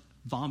 let's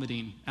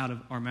vomiting out of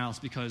our mouths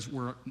because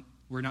we're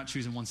not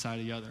choosing one side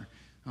or the other.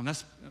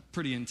 That's a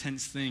pretty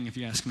intense thing if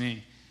you ask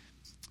me.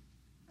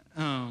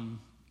 But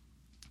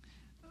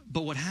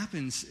what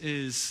happens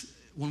is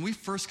when we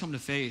first come to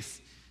faith,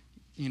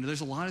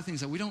 there's a lot of things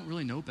that we don't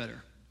really know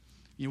better.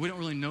 We don't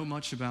really know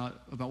much about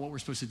what we're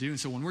supposed to do. And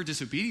so when we're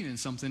disobedient in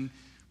something,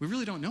 we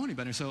really don't know any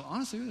better. So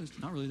honestly, it's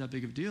not really that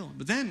big of a deal.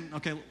 But then,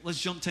 okay, let's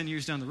jump 10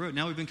 years down the road.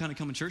 Now we've been kind of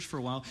coming to church for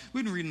a while.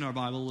 We've been reading our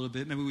Bible a little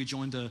bit. Maybe we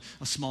joined a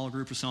small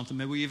group or something.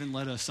 Maybe we even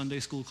led a Sunday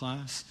school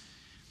class.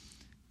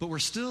 But we're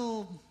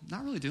still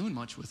not really doing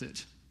much with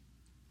it.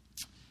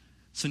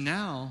 So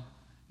now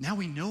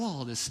we know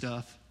all this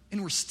stuff,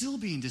 and we're still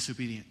being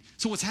disobedient.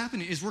 So what's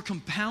happening is we're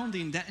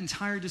compounding that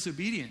entire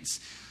disobedience.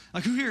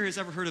 Like, who here has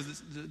ever heard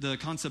of the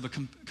concept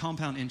of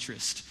compound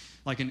interest,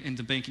 like in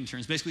the banking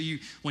terms?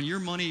 Basically, when your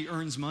money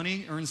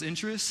earns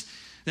interest,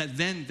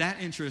 that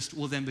interest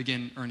will then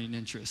begin earning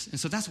interest. And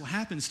so that's what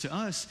happens to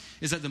us,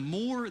 is that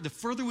the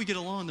further we get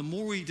along, the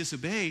more we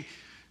disobey,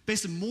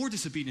 basically more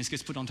disobedience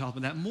gets put on top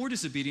of that, more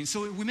disobedience.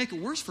 So we make it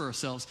worse for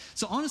ourselves.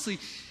 So honestly,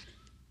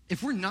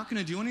 if we're not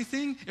going to do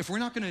anything, if we're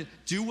not going to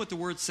do what the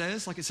word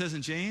says, like it says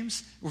in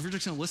James, or if we're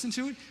just going to listen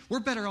to it, we're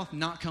better off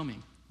not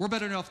coming. We're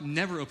better off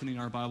never opening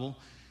our Bible.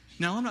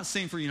 Now, I'm not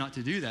saying for you not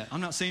to do that.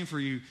 I'm not saying for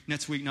you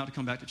next week not to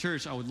come back to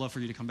church. I would love for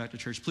you to come back to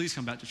church. Please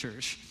come back to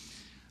church.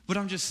 But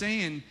I'm just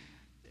saying,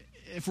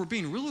 if we're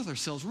being real with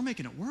ourselves, we're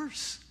making it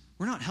worse.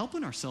 We're not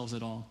helping ourselves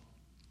at all.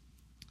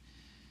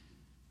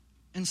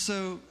 And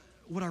so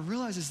what I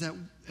realize is that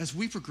as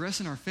we progress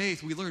in our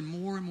faith, we learn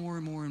more and more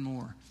and more and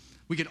more.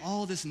 We get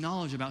all this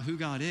knowledge about who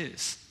God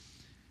is.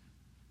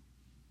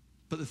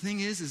 But the thing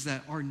is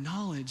that our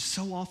knowledge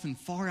so often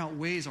far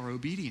outweighs our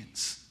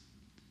obedience.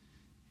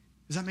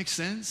 Does that make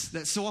sense?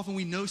 That so often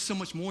we know so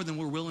much more than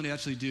we're willing to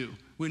actually do.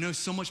 We know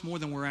so much more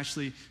than we're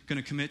actually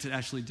going to commit to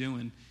actually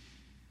doing.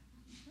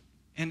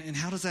 And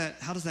how does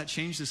that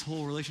change this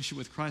whole relationship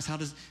with Christ? How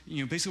does,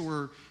 basically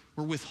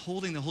we're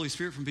withholding the Holy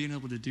Spirit from being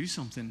able to do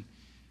something.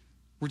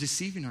 We're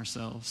deceiving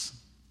ourselves.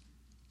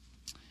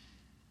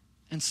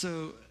 And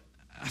so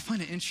I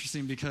find it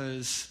interesting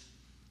because,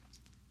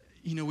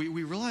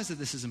 we realize that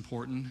this is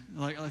important.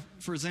 Like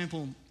for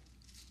example,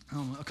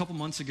 a couple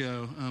months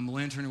ago,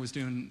 Milan Turner was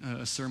doing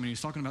a sermon. He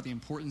was talking about the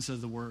importance of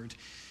the Word.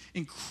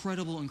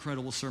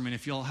 Incredible sermon.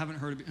 If y'all haven't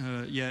heard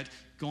it yet,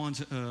 go on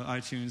to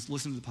iTunes,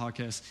 listen to the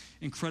podcast.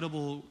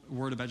 Incredible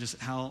word about just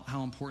how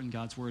important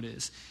God's Word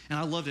is. And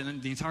I loved it.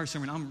 And the entire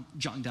sermon, I'm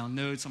jotting down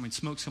notes.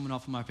 Smoke's coming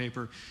off of my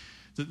paper.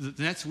 The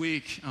next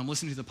week, I'm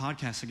listening to the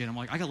podcast again. I'm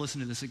like, I got to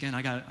listen to this again.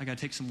 I got to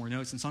take some more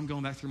notes. And so I'm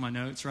going back through my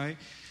notes, right?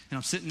 And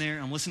I'm sitting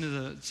there. I'm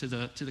listening to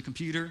the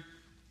computer,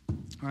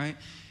 right?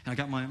 And I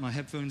got my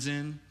headphones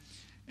in.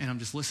 And I'm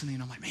just listening,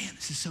 and I'm like, man,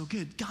 this is so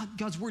good.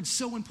 God's Word's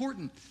so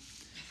important.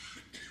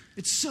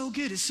 It's so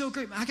good. It's so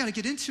great. I got to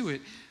get into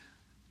it.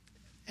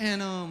 And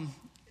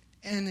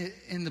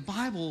the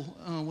Bible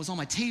was on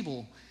my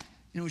table,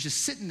 and it was just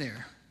sitting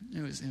there.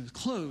 It was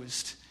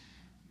closed.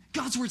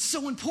 God's Word's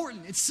so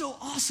important. It's so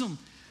awesome.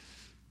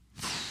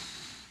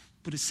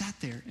 But it sat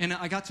there. And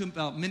I got to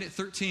about minute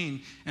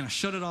 13, and I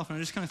shut it off, and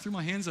I just kind of threw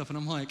my hands up, and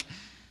I'm like,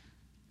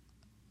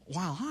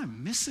 wow,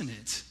 I'm missing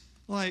it.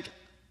 Like,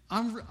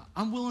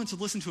 I'm willing to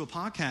listen to a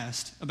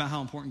podcast about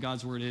how important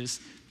God's Word is,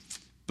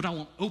 but I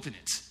won't open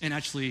it and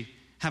actually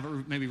have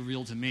it maybe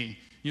revealed to me.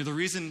 The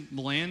reason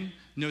Milan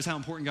knows how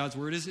important God's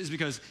Word is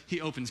because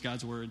he opens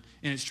God's Word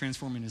and it's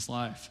transforming his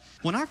life.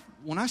 When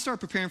I started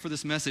preparing for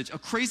this message, a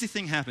crazy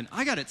thing happened.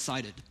 I got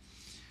excited.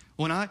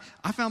 When I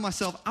found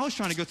myself, I was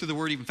trying to go through the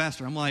Word even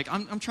faster. I'm like,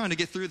 I'm trying to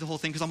get through the whole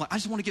thing because I'm like, I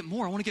just want to get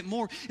more. I want to get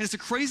more. And it's a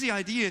crazy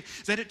idea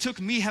that it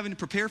took me having to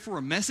prepare for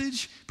a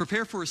message,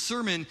 prepare for a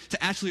sermon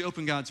to actually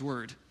open God's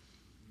Word.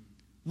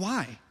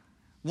 Why?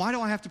 Why do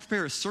I have to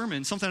prepare a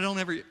sermon, something I don't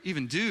ever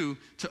even do,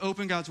 to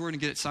open God's Word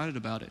and get excited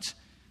about it?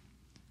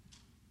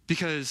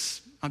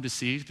 Because I'm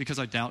deceived, because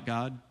I doubt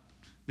God,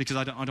 because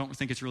I don't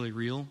think it's really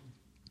real.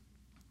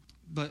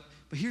 But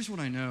here's what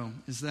I know,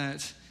 is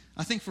that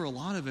I think for a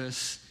lot of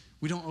us,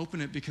 We don't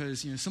open it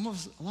because, a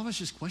lot of us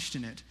just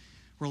question it.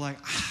 We're like,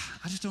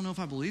 I just don't know if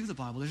I believe the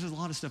Bible. There's a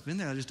lot of stuff in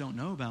there I just don't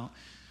know about.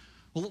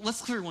 Well,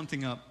 let's clear one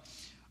thing up.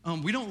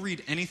 We don't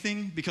read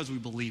anything because we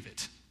believe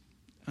it.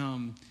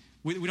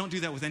 We don't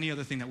do that with any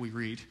other thing that we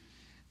read.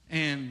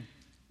 And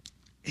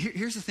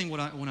here's the thing, what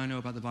I know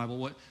about the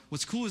Bible.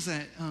 What's cool is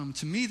that,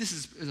 to me, this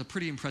is a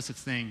pretty impressive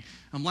thing.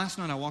 Last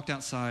night I walked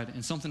outside,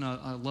 and something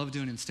I love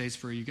doing in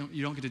Statesboro,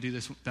 you don't get to do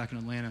this back in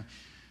Atlanta.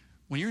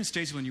 When you're in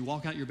Statesboro and you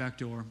walk out your back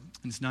door,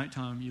 and it's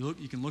nighttime, you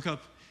can look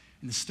up,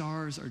 and the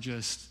stars are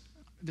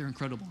they're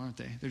incredible, aren't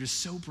they? They're just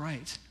so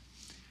bright.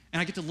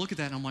 And I get to look at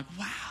that, and I'm like,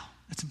 wow,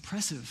 that's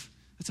impressive.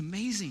 That's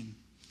amazing.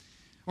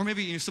 Or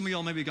maybe, some of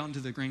y'all maybe gotten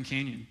to the Grand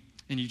Canyon,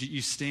 and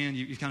you stand,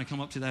 you kind of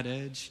come up to that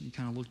edge, and you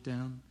kind of look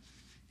down,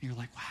 and you're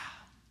like, wow,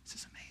 this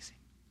is amazing.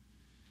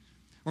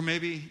 Or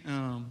maybe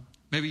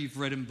you've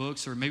read in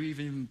books, or maybe you've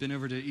even been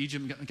over to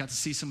Egypt and got to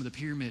see some of the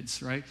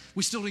pyramids, right?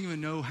 We still don't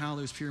even know how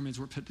those pyramids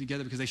were put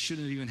together because they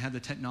shouldn't have even had the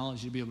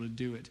technology to be able to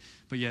do it.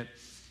 But yet,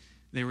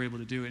 they were able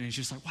to do it. And it's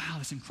just like, wow,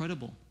 that's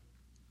incredible.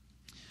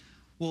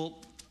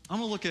 Well, I'm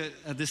going to look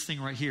at this thing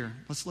right here.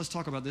 Let's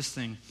talk about this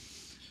thing.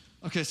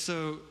 Okay,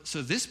 so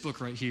this book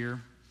right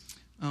here,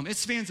 it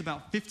spans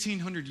about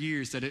 1,500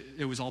 years that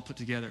it was all put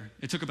together.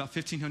 It took about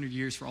 1,500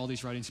 years for all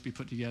these writings to be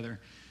put together.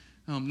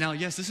 Now,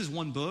 yes, this is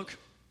one book,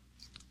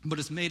 but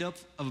it's made up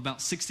of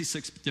about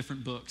 66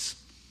 different books.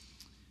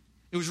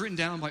 It was written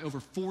down by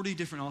over 40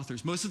 different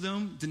authors. Most of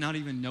them did not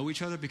even know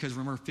each other because,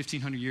 remember,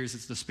 1,500 years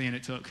is the span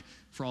it took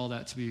for all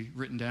that to be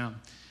written down.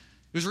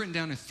 It was written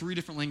down in 3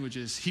 different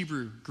languages,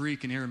 Hebrew,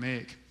 Greek, and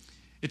Aramaic.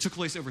 It took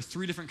place over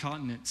 3 different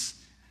continents,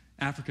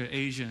 Africa,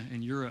 Asia,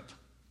 and Europe.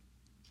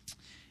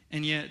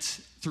 And yet,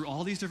 through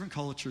all these different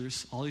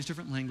cultures, all these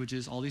different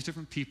languages, all these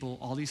different people,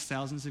 all these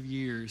thousands of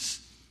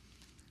years,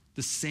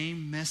 the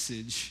same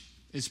message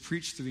is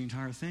preached through the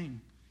entire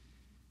thing.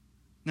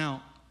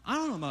 Now, I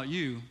don't know about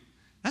you,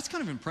 that's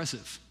kind of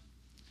impressive.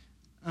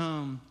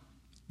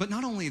 But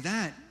not only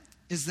that,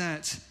 is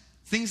that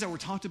things that were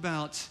talked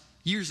about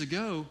years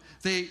ago,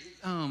 they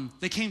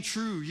came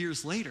true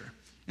years later.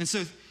 And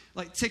so,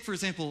 like, take, for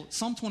example,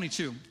 Psalm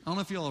 22. I don't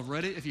know if you all have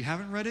read it. If you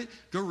haven't read it,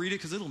 go read it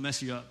because it'll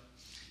mess you up.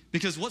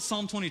 Because what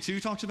Psalm 22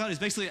 talks about is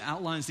basically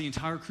outlines the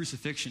entire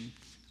crucifixion,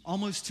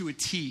 almost to a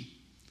T.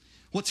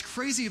 What's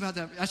crazy about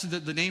that, actually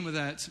the name of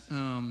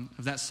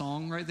that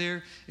song right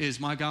there is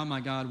My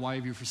God, why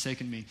have you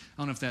forsaken me? I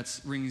don't know if that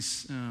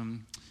rings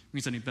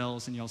any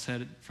bells in y'all's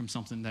head from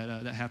something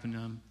that happened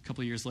a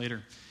couple of years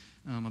later,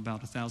 about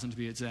 1,000 to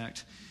be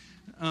exact.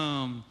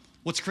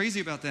 What's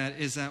crazy about that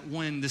is that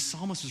when the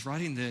psalmist was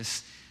writing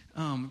this,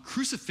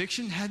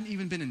 crucifixion hadn't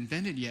even been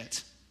invented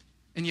yet.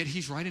 And yet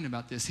he's writing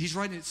about this. He's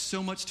writing it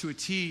so much to a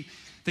T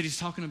that he's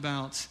talking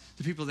about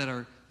the people that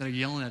are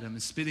yelling at him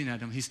and spitting at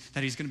him.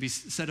 That he's going to be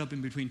set up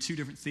in between 2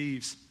 different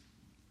thieves.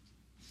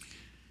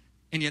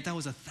 And yet that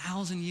was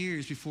 1,000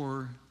 years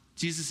before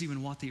Jesus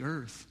even walked the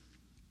earth.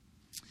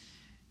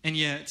 And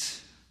yet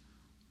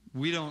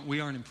we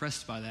aren't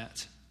impressed by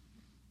that.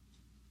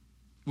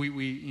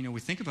 We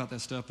think about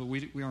that stuff, but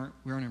we aren't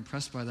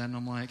impressed by that. And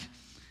I'm like,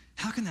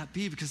 how can that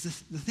be? Because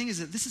the thing is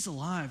that this is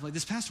alive. Like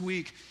this past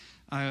week,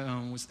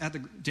 I was at the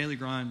Daily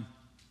Grind,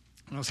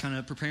 and I was kind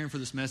of preparing for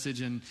this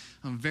message, and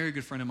a very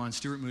good friend of mine,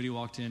 Stuart Moody,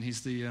 walked in.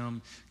 He's the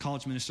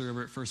college minister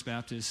over at First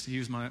Baptist. He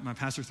was my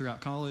pastor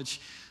throughout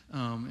college,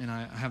 and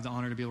I have the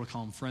honor to be able to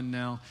call him friend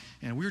now.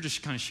 And we were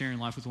just kind of sharing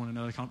life with one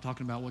another,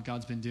 talking about what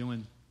God's been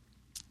doing.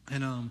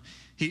 And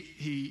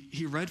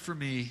he read for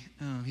me,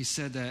 he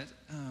said that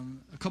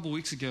a couple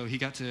weeks ago, he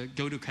got to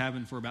go to a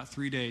cabin for about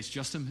 3 days,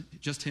 just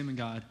him and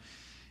God.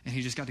 And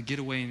he just got to get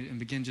away and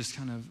begin just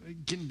kind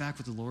of getting back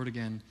with the Lord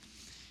again.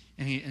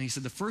 And he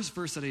said the first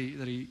verse that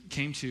he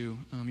came to, you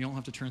don't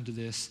have to turn to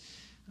this,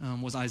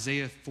 was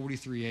Isaiah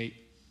 43:8.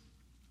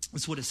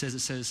 That's what it says. It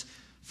says,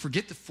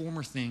 forget the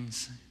former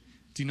things.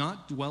 Do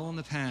not dwell on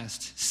the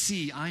past.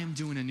 See, I am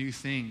doing a new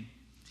thing.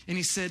 And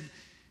he said,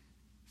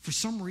 for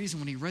some reason,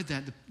 when he read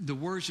that, the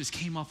words just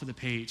came off of the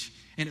page,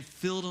 and it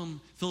filled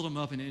him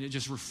up, and it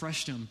just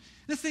refreshed him. And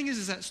the thing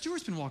is that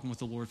Stuart's been walking with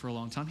the Lord for a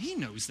long time. He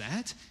knows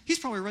that. He's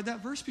probably read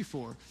that verse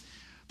before.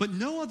 But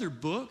no other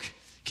book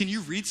can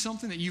you read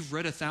something that you've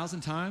read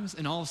 1,000 times,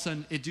 and all of a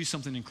sudden it do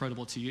something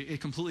incredible to you.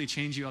 It completely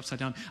change you upside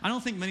down. I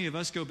don't think many of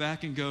us go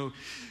back and go,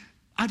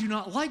 I do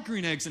not like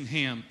green eggs and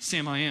ham,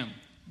 Sam I am.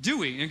 Do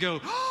we? And go,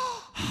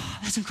 oh,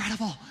 that's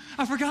incredible.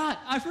 I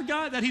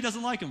forgot that he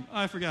doesn't like them.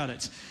 I forgot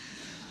it.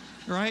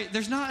 Right?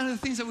 There's not other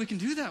things that we can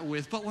do that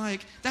with, but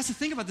like, that's the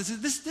thing about this.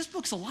 This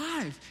book's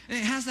alive, and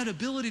it has that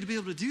ability to be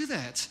able to do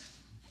that.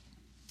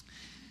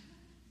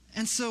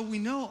 And so we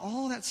know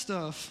all that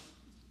stuff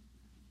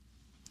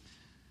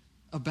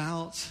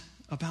about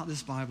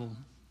this Bible.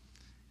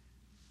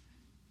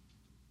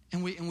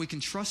 And we can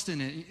trust in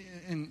it.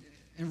 And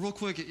real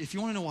quick, if you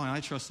want to know why I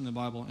trust in the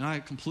Bible, and I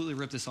completely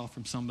ripped this off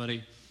from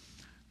somebody,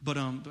 But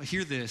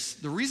hear this.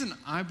 The reason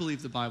I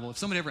believe the Bible, if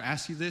somebody ever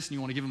asks you this and you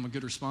want to give them a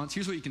good response,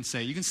 here's what you can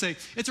say. You can say,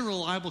 it's a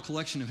reliable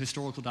collection of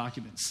historical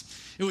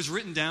documents. It was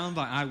written down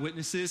by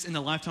eyewitnesses in the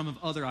lifetime of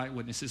other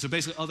eyewitnesses. So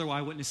basically, other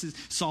eyewitnesses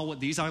saw what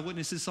these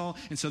eyewitnesses saw,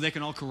 and so they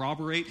can all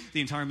corroborate the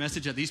entire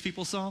message that these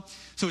people saw.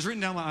 So it was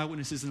written down by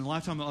eyewitnesses in the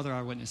lifetime of other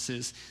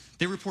eyewitnesses.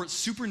 They report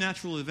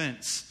supernatural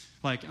events,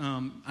 like,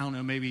 I don't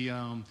know, maybe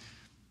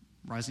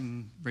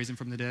raising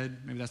from the dead.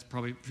 Maybe that's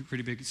probably a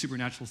pretty big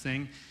supernatural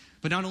thing.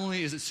 But not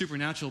only is it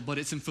supernatural, but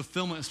it's in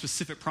fulfillment of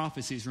specific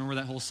prophecies. Remember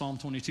that whole Psalm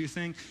 22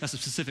 thing? That's a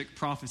specific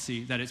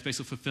prophecy that it's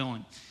basically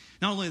fulfilling.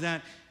 Not only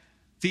that,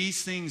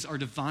 these things are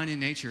divine in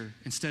nature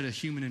instead of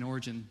human in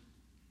origin.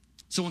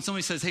 So when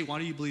somebody says, hey, why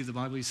do you believe the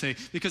Bible? You say,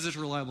 because it's a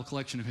reliable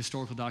collection of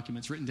historical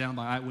documents written down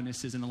by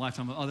eyewitnesses in the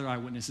lifetime of other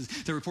eyewitnesses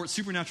that report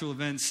supernatural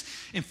events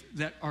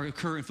that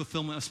occur in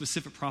fulfillment of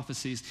specific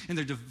prophecies, and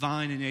they're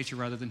divine in nature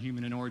rather than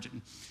human in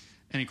origin.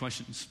 Any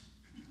questions?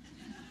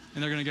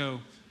 And they're going to go,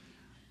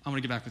 I'm going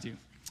to get back with you.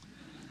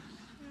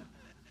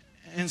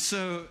 And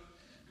so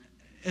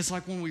it's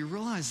like when we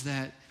realize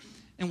that,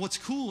 and what's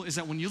cool is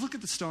that when you look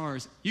at the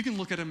stars, you can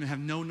look at them and have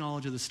no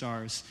knowledge of the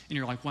stars, and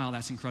you're like, wow,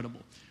 that's incredible.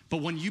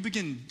 But when you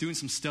begin doing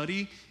some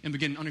study and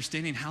begin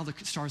understanding how the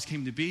stars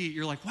came to be,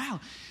 you're like,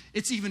 wow,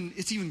 it's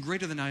even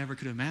greater than I ever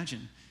could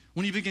imagine.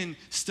 When you begin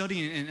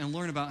studying and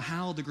learn about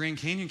how the Grand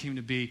Canyon came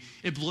to be,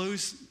 it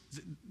blows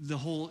the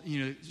whole,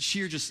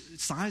 sheer just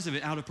size of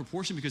it out of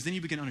proportion, because then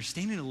you begin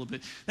understanding it a little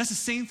bit. That's the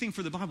same thing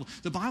for the Bible.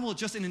 The Bible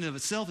just in and of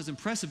itself is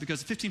impressive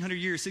because 1,500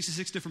 years,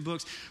 66 different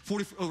books,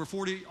 over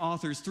 40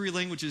 authors, 3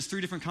 languages, 3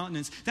 different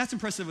continents. That's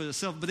impressive in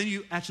itself. But then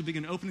you actually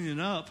begin opening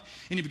it up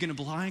and you begin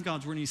applying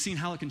God's word and you've seen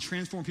how it can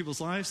transform people's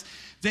lives.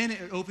 Then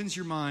it opens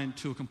your mind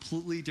to a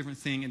completely different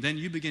thing. And then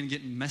you begin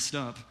getting messed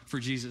up for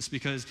Jesus,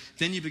 because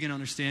then you begin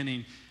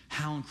understanding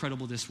how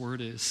incredible this word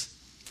is.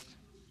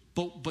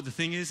 But the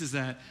thing is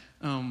that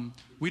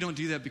we don't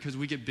do that because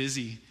we get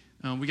busy.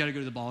 We got to go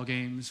to the ball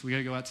games. We got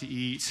to go out to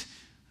eat.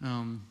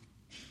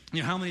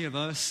 How many of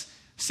us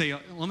say,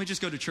 let me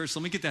just go to church.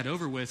 Let me get that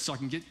over with so I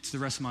can get to the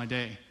rest of my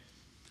day.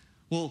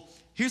 Well,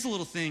 here's a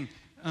little thing.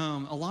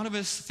 A lot of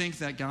us think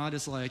that God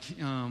is like,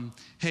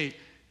 hey,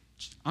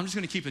 I'm just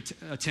going to keep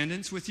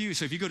attendance with you.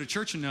 So if you go to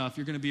church enough,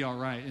 you're going to be all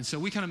right. And so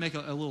we kind of make a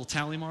little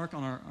tally mark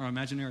on our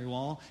imaginary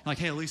wall. Like,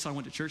 hey, at least I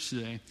went to church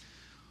today.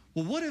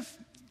 Well, what if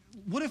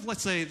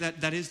let's say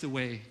that is the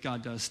way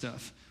God does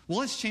stuff? Well,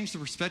 let's change the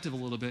perspective a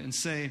little bit and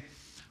say,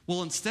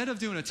 well, instead of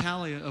doing a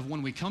tally of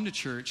when we come to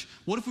church,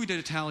 what if we did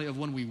a tally of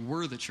when we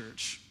were the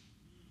church?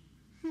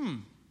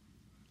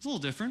 It's a little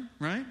different,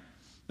 right?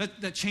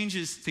 That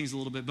changes things a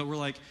little bit, but we're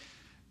like,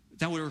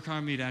 that would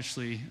require me to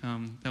actually,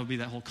 that would be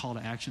that whole call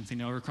to action thing.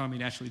 That would require me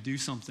to actually do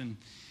something.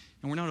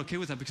 And we're not okay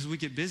with that because we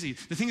get busy.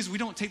 The thing is, we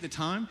don't take the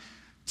time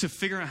to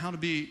figure out how to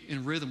be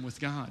in rhythm with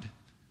God.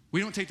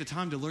 We don't take the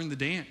time to learn the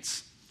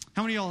dance.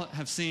 How many of y'all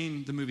have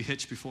seen the movie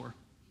Hitch before?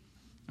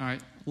 All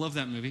right, love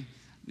that movie.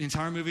 The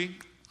entire movie,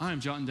 I am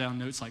jotting down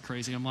notes like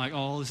crazy. I'm like,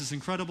 oh, this is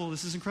incredible,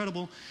 this is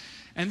incredible.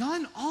 And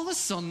then all of a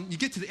sudden, you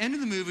get to the end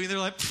of the movie, and they're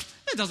like,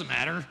 it doesn't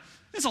matter.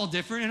 It's all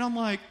different. And I'm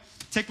like,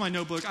 take my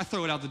notebook, I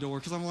throw it out the door,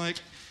 because I'm like,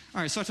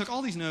 all right, so I took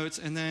all these notes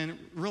and then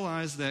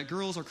realized that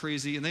girls are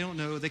crazy, and they don't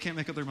know, they can't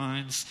make up their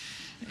minds.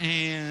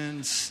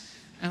 And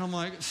I'm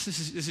like, this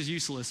is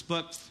useless.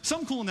 But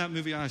something cool in that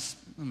movie, that's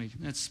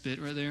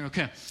spit right there.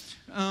 Okay.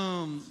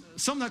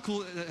 Something that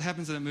cool that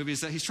happens in that movie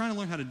is that he's trying to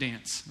learn how to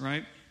dance,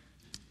 right?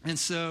 And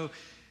so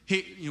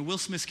Will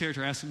Smith's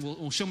character asks him,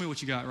 well, show me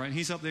what you got, right? And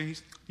he's up there, you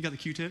got the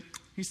Q-tip?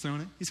 He's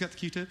throwing it. He's got the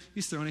Q-tip.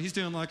 He's throwing it. He's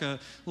doing like a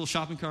little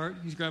shopping cart.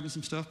 He's grabbing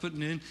some stuff,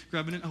 putting it in,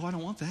 grabbing it. Oh, I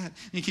don't want that.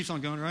 And he keeps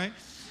on going, right?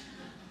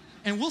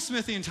 And Will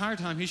Smith, the entire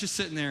time, he's just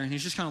sitting there, and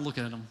he's just kind of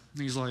looking at him.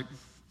 And he's like,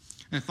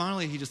 and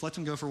finally, he just lets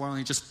him go for a while, and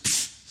he just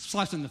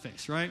slaps him in the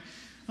face, right?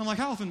 I'm like,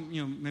 how often,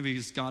 maybe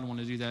does God want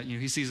to do that?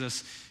 He sees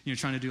us,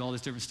 trying to do all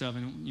this different stuff,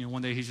 and,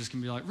 one day he's just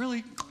going to be like,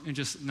 really? And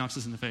just knocks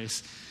us in the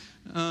face.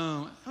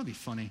 That would be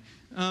funny.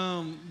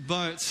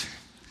 But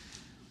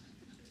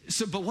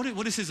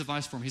what is his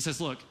advice for him? He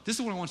says, look, this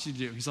is what I want you to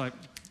do. He's like,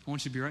 I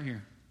want you to be right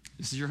here.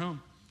 This is your home.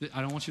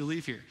 I don't want you to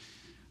leave here.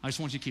 I just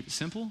want you to keep it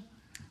simple.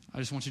 I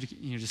just want you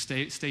to, just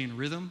stay in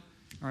rhythm,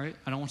 all right?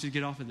 I don't want you to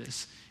get off of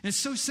this. And it's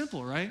so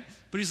simple, right?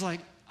 But he's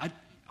like,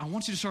 I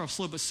want you to start off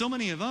slow. But so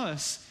many of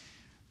us,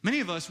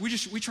 we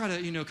try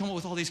to, come up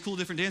with all these cool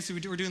different dances.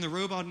 We're doing the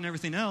robot and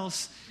everything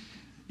else,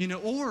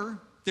 or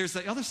there's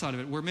the other side of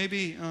it where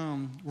maybe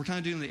we're kind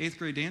of doing the 8th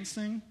grade dance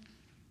thing,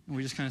 and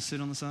we just kind of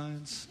sit on the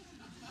sides.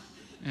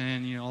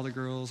 And, all the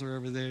girls are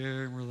over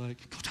there, and we're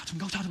like, go talk to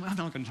him. I'm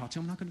not going to talk to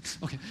him. I'm not going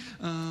to. Okay.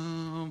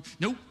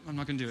 Nope, I'm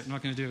not going to do it. I'm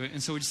not going to do it.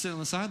 And so we just sit on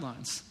the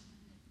sidelines.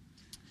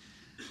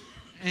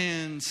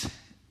 And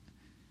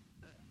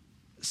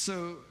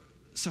so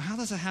how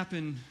does that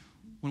happen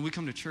when we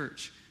come to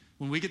church?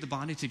 When we get the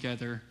body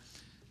together,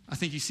 I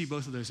think you see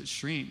both of those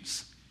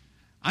extremes.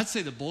 I'd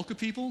say the bulk of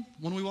people,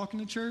 when we walk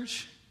into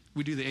church,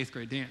 we do the 8th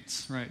grade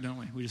dance, right, don't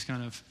we? We just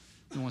kind of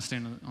We want to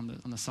stand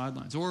on the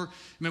sidelines. Or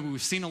maybe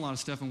we've seen a lot of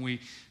stuff and we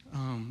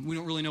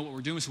don't really know what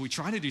we're doing, so we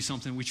try to do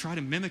something. We try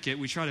to mimic it.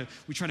 We try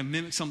to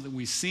mimic something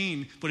we've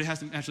seen, but it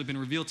hasn't actually been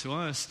revealed to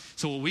us.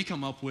 So what we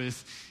come up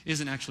with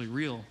isn't actually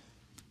real.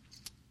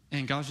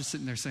 And God's just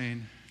sitting there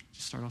saying,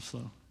 just start off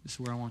slow. This is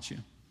where I want you.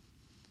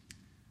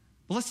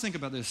 Well, let's think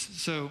about this.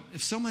 So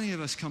if so many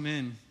of us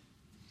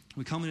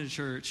we come into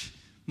church,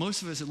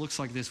 most of us, it looks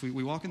like this.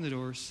 We walk in the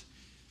doors,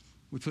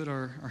 we put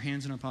our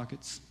hands in our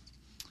pockets,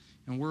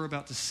 and we're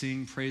about to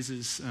sing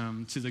praises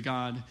to the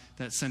God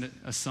that sent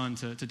a son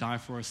to die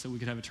for us so we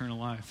could have eternal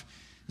life.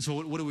 And so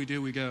what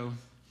do? We go,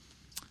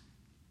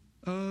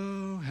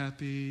 oh,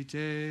 happy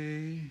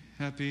day,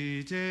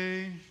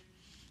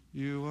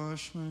 you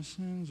wash my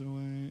sins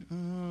away,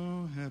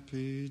 oh,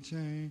 happy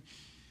day.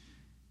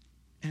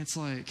 And it's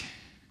like,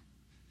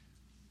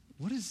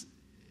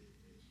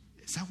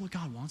 is that what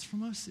God wants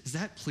from us? Is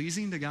that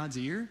pleasing to God's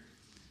ear?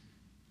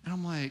 And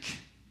I'm like,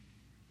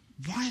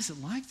 why is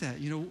it like that?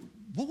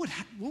 What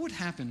would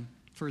happen,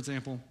 for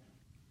example,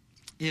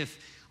 if,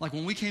 like,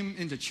 when we came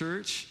into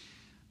church,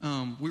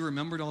 we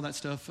remembered all that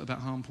stuff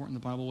about how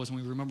important the Bible was, and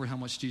we remembered how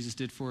much Jesus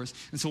did for us.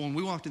 And so when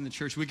we walked in the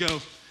church, we go,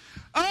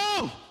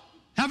 oh,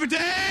 have a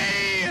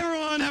day,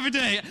 everyone, have a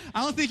day.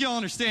 I don't think y'all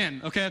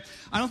understand, okay?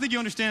 I don't think you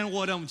understand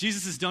what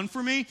Jesus has done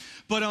for me,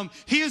 but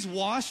he has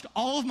washed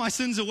all of my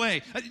sins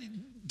away.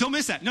 Don't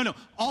miss that. No.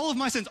 All of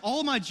my sins, all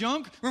of my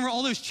junk. Remember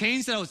all those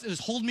chains that was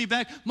holding me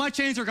back? My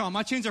chains are gone.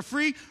 My chains are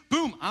free.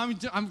 Boom.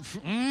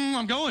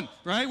 I'm going,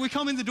 right? We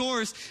come in the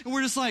doors and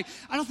we're just like,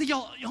 I don't think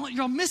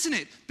y'all missing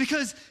it.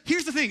 Because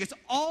here's the thing. It's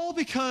all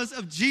because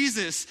of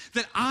Jesus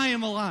that I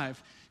am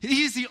alive.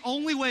 He is the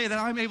only way that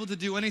I'm able to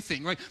do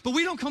anything, right? But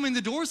we don't come in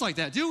the doors like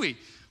that, do we?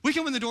 We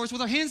come in the doors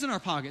with our hands in our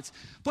pockets.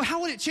 But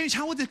how would it change?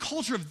 How would the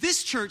culture of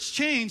this church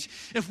change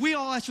if we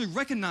all actually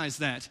recognize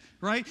that,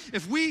 right?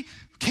 If we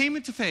came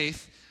into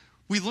faith,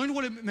 we learned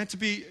what it meant to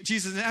be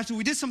Jesus, and actually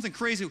we did something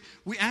crazy.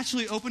 We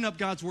actually opened up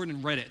God's word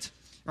and read it,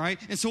 right?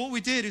 And so what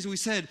we did is we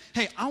said,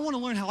 hey, I want to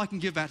learn how I can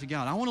give back to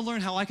God. I want to learn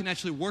how I can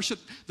actually worship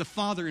the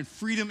Father in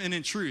freedom and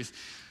in truth.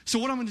 So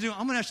what I'm going to do,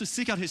 I'm going to actually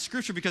seek out his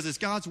scripture because it's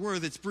God's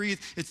word, it's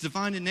breathed, it's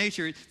divine in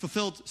nature, it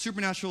fulfilled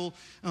supernatural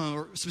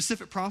or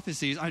specific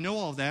prophecies. I know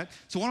all of that.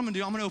 So what I'm going to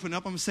do, I'm going to open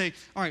up, I'm going to say,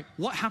 all right,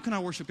 how can I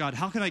worship God?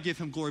 How can I give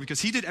him glory?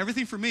 Because he did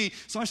everything for me,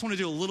 so I just want to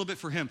do a little bit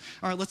for him.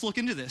 All right, let's look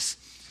into this.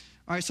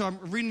 All right, so I'm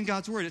reading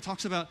God's word. It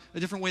talks about a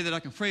different way that I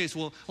can praise.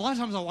 Well, a lot of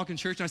times I walk in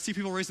church and I see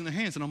people raising their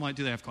hands and I'm like,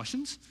 do they have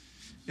questions?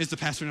 Is the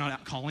pastor not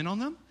out calling on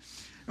them?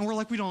 And we're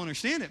like, we don't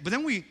understand it. But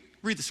then we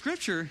read the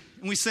scripture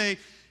and we say,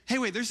 hey,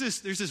 wait, there's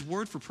this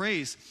word for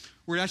praise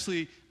where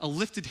actually a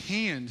lifted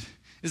hand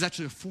is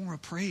actually a form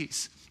of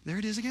praise. There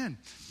it is again.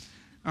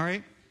 All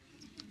right?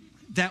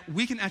 That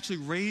we can actually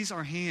raise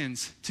our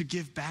hands to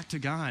give back to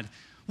God.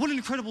 What an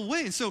incredible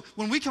way. And so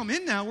when we come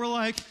in now, we're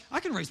like,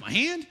 I can raise my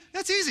hand.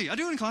 That's easy. I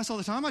do it in class all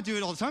the time. I do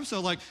it all the time. So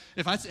like,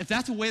 if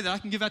that's a way that I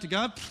can give back to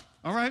God,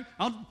 all right,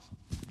 I'll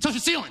touch the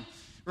ceiling,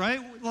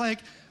 right? Like,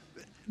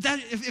 that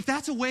if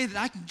that's a way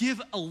that I can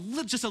give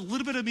just a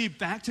little bit of me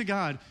back to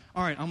God,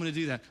 all right, I'm going to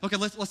do that. Okay,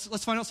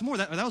 let's find out some more.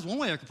 That was one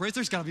way I could praise.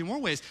 There's got to be more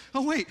ways.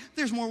 Oh, wait,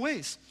 there's more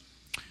ways.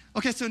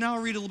 Okay, so now I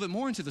read a little bit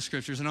more into the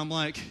scriptures, and I'm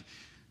like,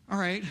 all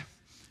right,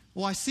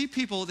 well, I see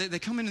people, they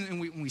come in and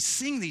we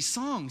sing these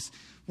songs.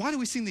 Why do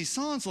we sing these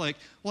songs? Like,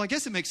 well, I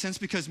guess it makes sense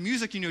because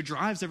music,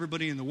 drives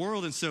everybody in the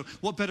world. And so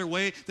what better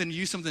way than to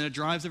use something that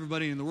drives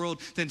everybody in the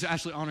world than to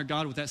actually honor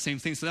God with that same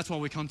thing? So that's why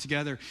we come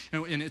together.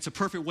 And it's a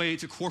perfect way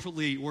to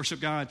corporately worship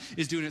God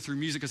is doing it through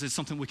music because it's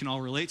something we can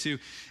all relate to.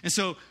 And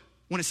so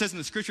when it says in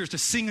the scriptures to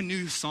sing a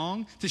new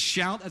song, to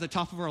shout at the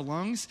top of our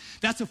lungs,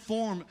 that's a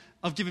form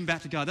of giving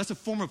back to God. That's a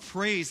form of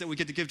praise that we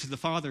get to give to the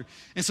Father.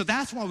 And so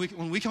that's why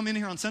when we come in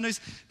here on Sundays,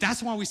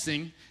 that's why we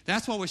sing.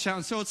 That's why we shout.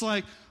 And so it's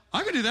like,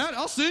 I can do that.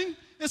 I'll sing.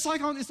 It's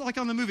like on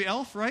the movie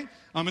Elf, right?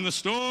 I'm in the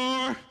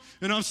store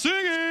and I'm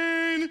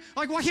singing.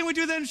 Like, why can't we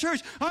do that in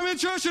church? I'm in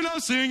church and I'm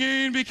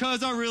singing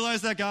because I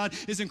realize that God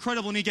is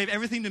incredible and he gave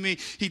everything to me.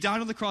 He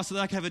died on the cross so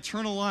that I can have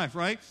eternal life,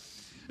 right?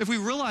 If we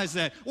realize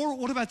that, or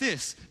what about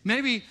this?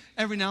 Maybe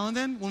every now and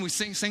then when we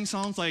sing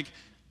songs like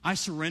I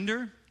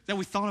Surrender, that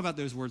we thought about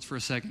those words for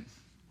a second.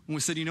 And we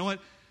said, you know what?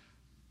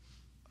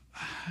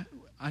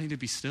 I need to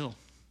be still.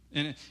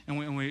 And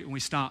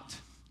we stopped.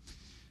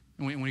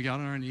 And we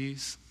got on our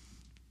knees.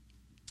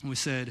 And we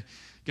said,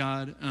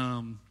 God,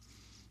 I'm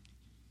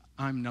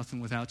nothing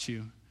without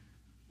you.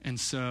 And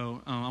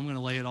so I'm going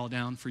to lay it all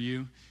down for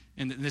you.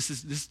 And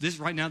this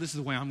right now, this is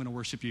the way I'm going to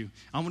worship you.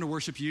 I'm going to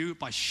worship you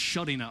by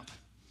shutting up.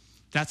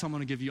 That's how I'm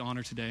going to give you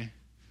honor today.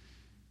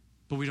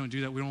 But we don't do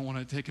that. We don't want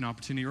to take an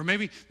opportunity. Or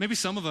maybe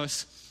some of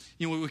us,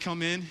 we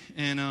come in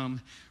and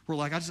we're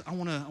like, I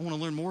want to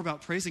learn more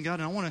about praising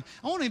God, and I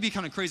want to be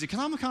kind of crazy because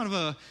I'm kind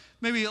of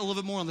maybe a little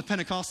bit more on the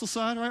Pentecostal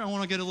side, right? I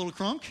want to get a little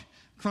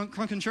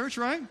crunk in church,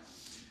 right?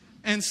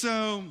 And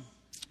so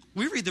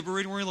we read the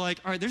word and we're like,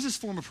 all right, there's this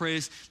form of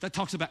praise that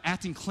talks about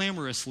acting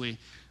clamorously.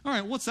 All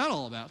right, what's that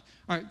all about?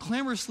 All right,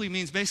 clamorously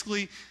means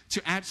basically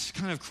to act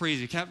kind of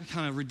crazy, kind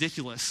of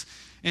ridiculous.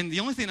 And the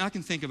only thing I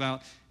can think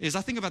about is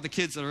I think about the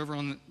kids that are over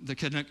on the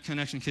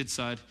Connection Kids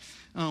side.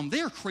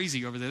 They are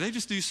crazy over there. They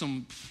just do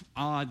some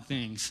odd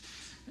things.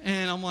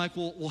 And I'm like,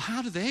 well,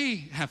 how do they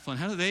have fun?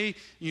 How do they,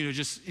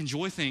 just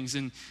enjoy things?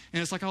 And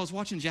it's like I was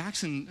watching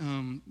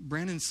Jackson,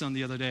 Brandon's son,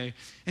 the other day,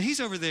 and he's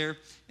over there,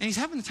 and he's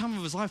having the time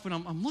of his life, but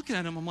I'm looking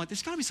at him, I'm like,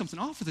 there's got to be something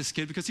off with this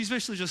kid, because he's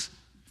basically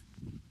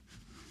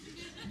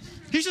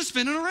he's just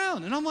spinning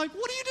around. And I'm like,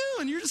 what are you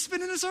doing? You're just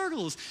spinning in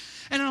circles.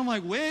 And I'm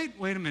like, wait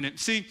a minute.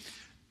 See,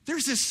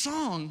 there's this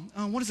song.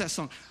 What is that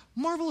song?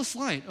 Marvelous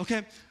Light.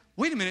 Okay,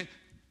 wait a minute.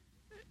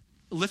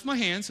 Lift my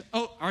hands.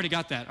 Oh, I already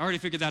got that. I already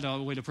figured that out,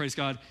 a way to praise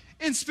God.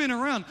 And spin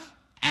around,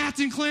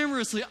 acting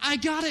clamorously. I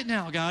got it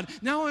now, God.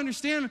 Now I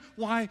understand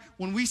why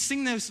when we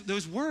sing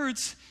those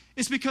words,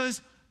 it's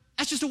because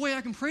that's just a way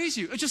I can praise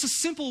you. It's just a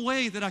simple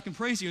way that I can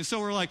praise you. And so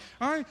we're like,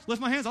 all right,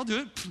 lift my hands. I'll do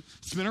it.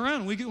 Spin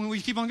around. When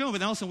we keep on going. But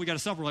then all of a sudden we got to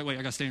stop. We're like, wait,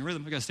 I got to stay in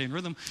rhythm. Because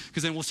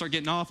then we'll start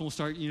getting off and we'll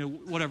start,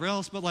 whatever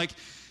else. But like,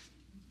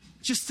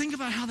 just think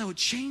about how that would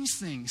change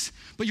things.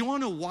 But you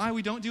want to know why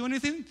we don't do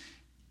anything?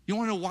 You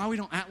want to know why we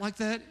don't act like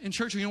that in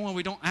church? Or you know why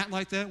we don't act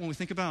like that when we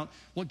think about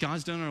what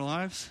God's done in our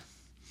lives?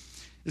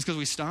 It's because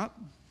we stop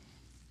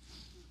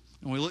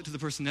and we look to the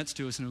person next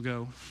to us and we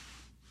go,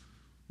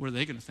 what are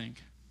they going to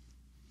think?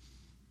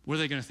 What are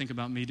they going to think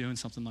about me doing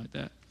something like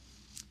that?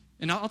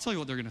 And I'll tell you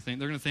what they're going to think.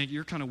 They're going to think,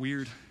 you're kind of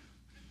weird.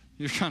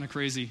 You're kind of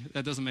crazy.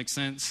 That doesn't make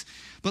sense.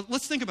 But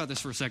let's think about this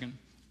for a second.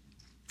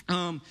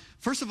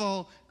 First of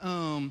all,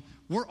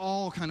 we're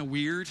all kind of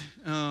weird.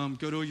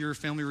 Go to your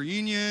family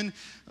reunion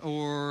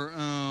or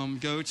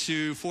go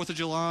to 4th of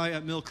July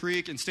at Mill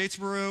Creek in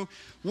Statesboro.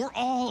 We're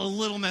all a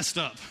little messed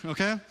up,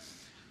 okay?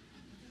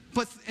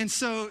 But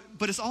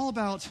it's all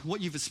about what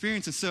you've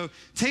experienced. And so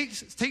take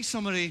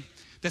somebody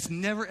that's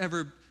never,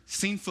 ever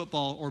seen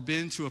football or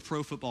been to a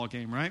pro football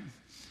game, right?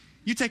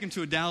 You take them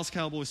to a Dallas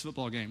Cowboys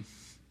football game.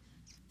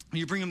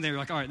 You bring them there, you're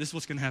like, all right, this is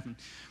what's going to happen.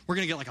 We're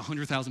going to get like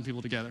 100,000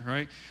 people together,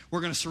 right? We're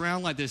going to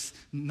surround like this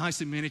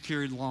nicely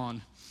manicured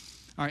lawn.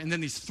 All right, and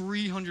then these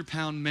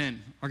 300-pound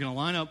men are going to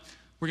line up.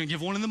 We're going to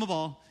give one of them a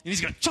ball, and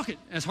he's going to chuck it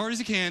as hard as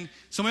he can.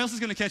 Somebody else is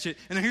going to catch it.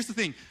 And then here's the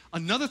thing.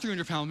 Another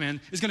 300-pound man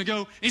is going to go,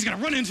 and he's going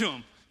to run into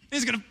him.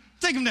 He's going to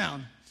take him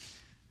down.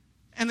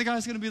 And the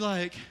guy's going to be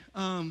like,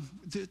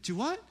 do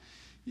what?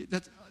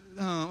 That's,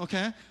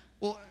 okay.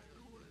 Well,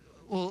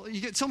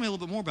 tell me a little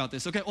bit more about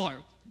this. Okay, all right.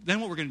 Then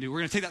what we're going to do, we're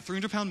going to take that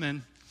 300-pound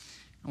man,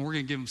 and we're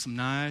going to give him some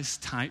nice,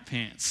 tight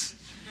pants.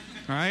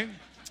 All right?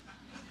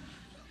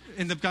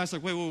 And the guy's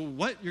like, wait,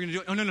 what? You're going to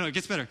do it? Oh, no, it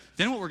gets better.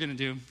 Then what we're going to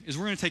do is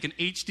we're going to take an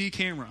HD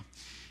camera,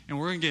 and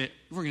we're going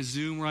to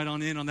zoom right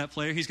on in on that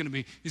player. He's going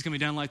to be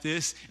down like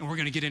this, and we're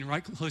going to get in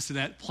right close to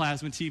that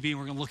plasma TV, and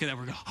we're going to look at that.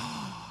 We're going to go,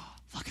 oh,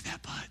 look at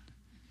that butt.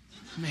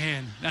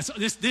 Man,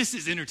 this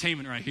is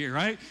entertainment right here,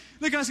 right?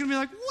 The guy's going to be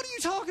like, what are you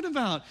talking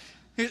about?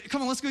 Hey,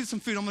 come on, let's go get some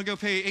food. I'm going to go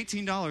pay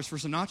 $18 for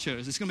some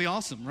nachos. It's going to be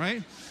awesome,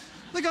 right?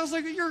 The guy's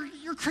like,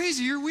 you're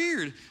crazy. You're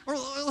weird. Or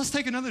let's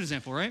take another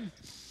example, right?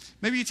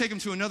 Maybe you take them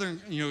to another,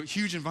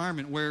 huge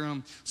environment where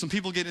some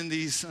people get in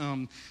these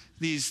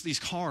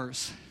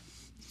cars.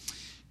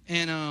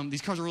 And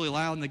these cars are really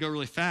loud and they go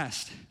really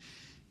fast.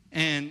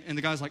 And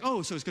the guy's like,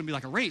 oh, so it's going to be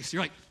like a race.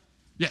 You're like,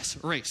 yes,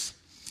 a race.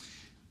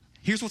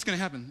 Here's what's going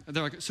to happen.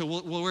 They're like, so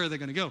where are they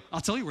going to go?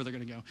 I'll tell you where they're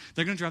going to go.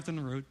 They're going to drive down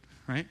the road,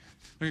 right?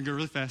 They're going to go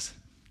really fast.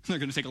 They're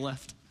going to take a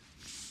left.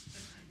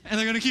 And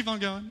they're going to keep on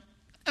going.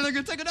 And they're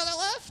going to take another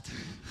left.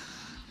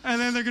 And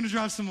then they're going to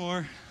drive some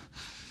more.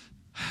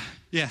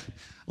 Yeah,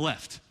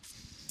 left.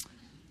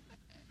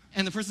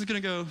 And the person's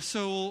going to go,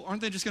 so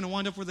aren't they just going to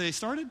wind up where they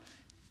started?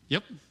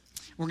 Yep.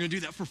 We're going to do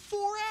that for 4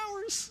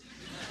 hours.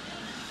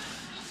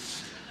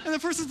 And the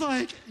person's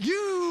like,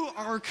 you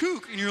are a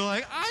kook. And you're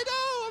like, I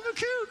know, I'm a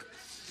kook.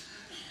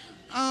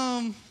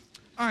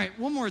 All right,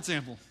 one more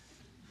example.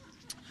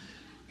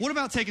 What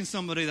about taking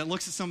somebody that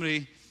looks at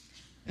somebody,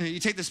 and you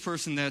take this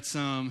person that's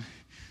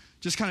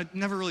just kind of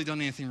never really done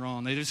anything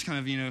wrong. They just kind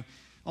of,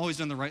 always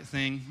done the right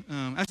thing.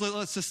 Actually,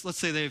 let's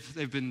say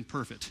they've been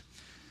perfect.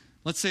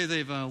 Let's say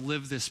they've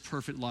lived this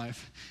perfect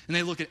life. And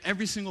they look at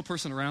every single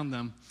person around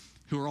them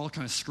who are all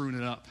kind of screwing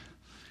it up.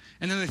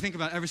 And then they think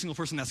about every single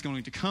person that's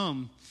going to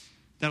come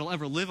that'll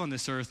ever live on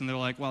this earth, and they're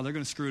like, wow, they're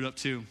going to screw it up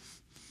too.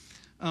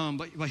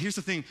 But here's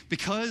the thing.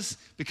 Because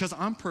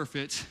I'm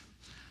perfect,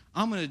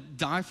 I'm going to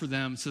die for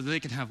them so that they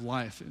can have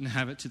life and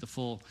have it to the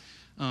full.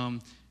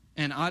 And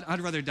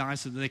I'd rather die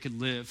so that they could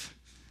live.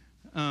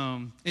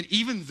 And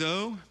even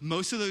though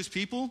most of those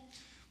people,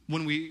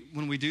 when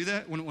we do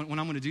that, when I'm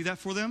going to do that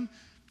for them,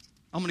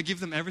 I'm going to give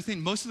them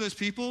everything. Most of those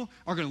people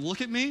are going to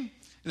look at me,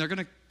 and they're going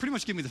to pretty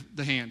much give me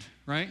the hand,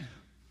 right?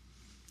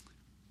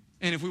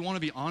 And if we want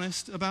to be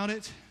honest about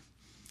it,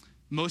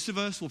 most of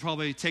us will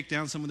probably take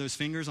down some of those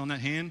fingers on that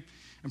hand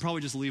and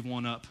probably just leave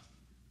one up.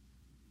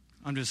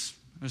 I just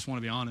want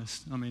to be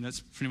honest. I mean, that's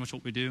pretty much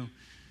what we do.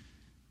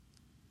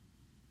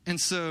 And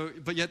so,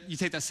 but yet you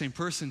take that same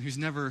person who's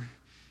never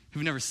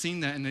who've never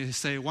seen that, and they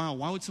say, wow,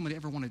 why would somebody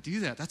ever want to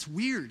do that? That's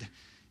weird.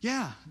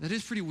 Yeah, that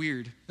is pretty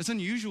weird. That's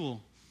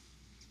unusual.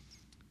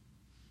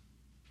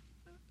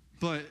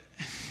 But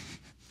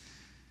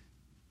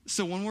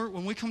so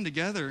when we come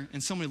together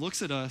and somebody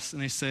looks at us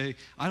and they say,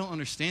 I don't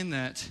understand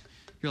that,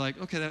 you're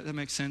like, okay, that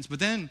makes sense. But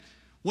then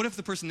what if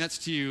the person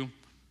next to you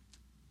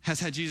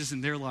has had Jesus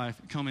in their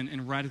life come in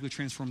and radically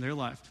transform their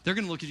life? They're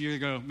going to look at you and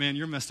go, man,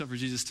 you're messed up for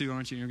Jesus too,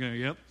 aren't you? And you're going to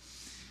go, yep.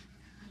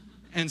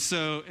 And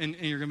so, and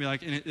you're going to be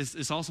like, and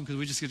it's awesome because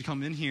we just get to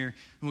come in here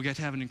and we get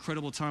to have an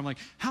incredible time. Like,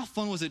 how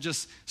fun was it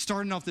just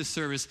starting off this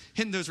service,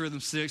 hitting those rhythm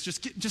sticks,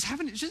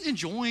 just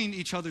enjoying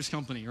each other's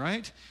company,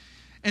 right?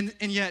 And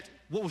yet,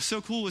 what was so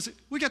cool was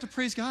we got to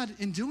praise God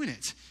in doing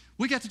it.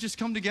 We got to just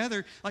come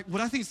together. Like, what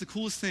I think is the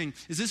coolest thing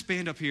is this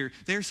band up here.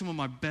 They're some of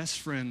my best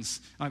friends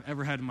I've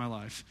ever had in my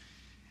life.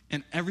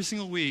 And every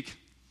single week,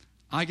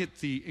 I get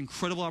the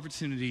incredible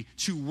opportunity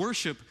to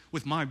worship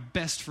with my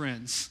best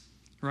friends,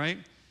 right?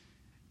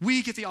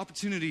 We get the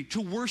opportunity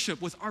to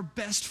worship with our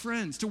best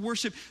friends, to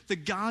worship the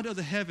God of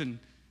the heaven.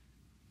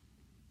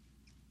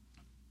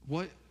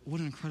 What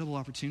an incredible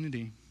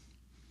opportunity.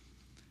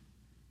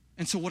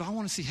 And so what I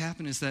want to see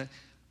happen is that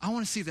I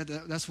want to see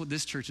that that's what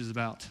this church is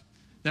about.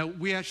 That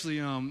we actually,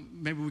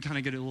 maybe we kind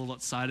of get a little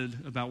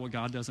excited about what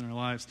God does in our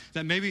lives.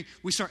 That maybe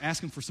we start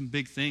asking for some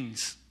big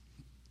things.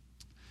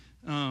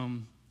 A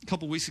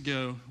couple weeks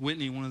ago,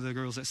 Whitney, one of the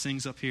girls that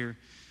sings up here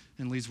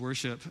and leads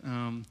worship,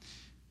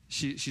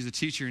 she's a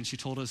teacher, and she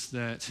told us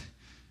that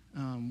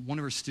one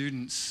of her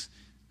students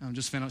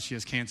just found out she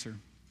has cancer.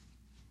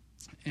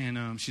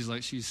 And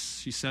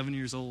she's 7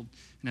 years old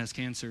and has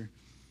cancer.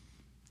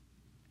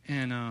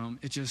 And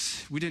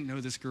we didn't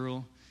know this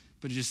girl,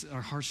 but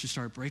our hearts just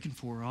started breaking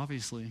for her,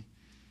 obviously.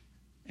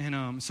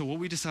 And so what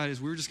we decided is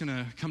we were just going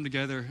to come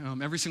together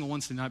every single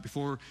Wednesday night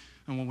before,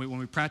 when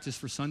we practice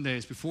for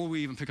Sundays, before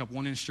we even pick up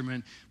one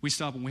instrument, we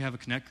stop and we have a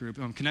connect group.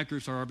 Connect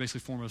groups are our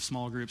basically form of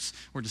small groups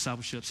or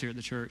discipleships here at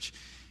the church.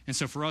 And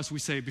so for us, we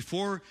say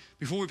before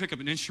we pick up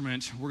an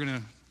instrument, we're going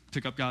to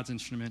pick up God's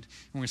instrument,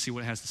 and we're going to see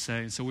what it has to say.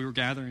 And so we were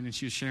gathering, and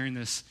she was sharing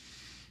this,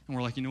 and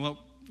we're like, you know what?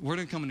 We're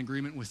going to come in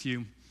agreement with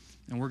you.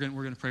 And we're going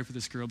to pray for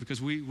this girl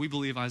because we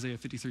believe Isaiah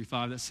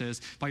 53:5 that says,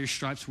 by your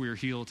stripes we are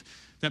healed.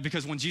 That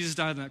because when Jesus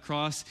died on that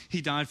cross,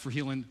 he died for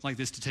healing like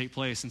this to take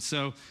place. And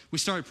so we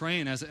started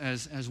praying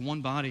as one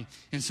body.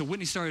 And so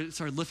Whitney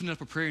started lifting up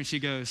a prayer, and she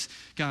goes,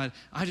 God,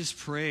 I just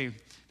pray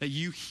that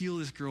you heal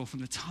this girl from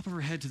the top of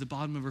her head to the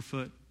bottom of her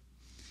foot.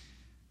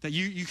 That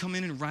you come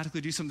in and radically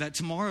do something. That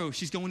tomorrow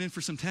she's going in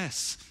for some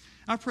tests.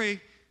 I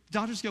pray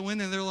doctors go in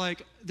and they're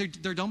like,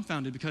 they're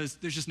dumbfounded because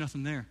there's just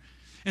nothing there.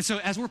 And so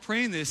as we're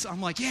praying this, I'm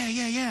like,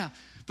 yeah.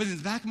 But in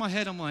the back of my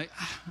head, I'm like,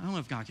 I don't know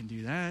if God can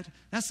do that.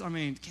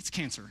 It's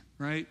cancer,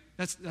 right?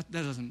 That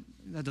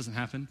doesn't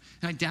happen.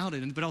 And I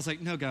doubted, but I was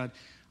like, no, God,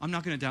 I'm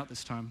not going to doubt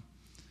this time.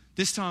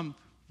 This time,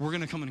 we're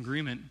going to come in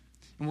agreement,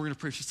 and we're going to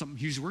pray for something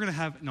huge. We're going to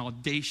have an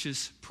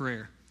audacious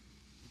prayer.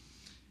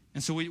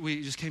 And so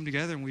we just came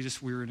together, and we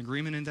were in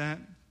agreement in that.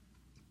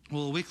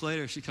 Well, a week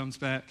later, she comes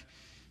back.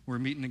 We're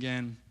meeting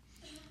again.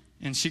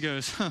 And she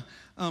goes,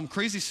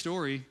 crazy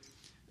story.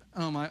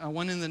 I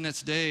went in the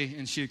next day,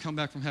 and she had come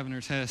back from having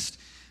her test.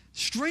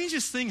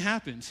 Strangest thing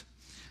happened.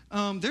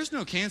 There's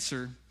no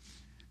cancer,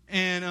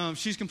 and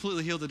she's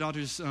completely healed. The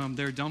doctors,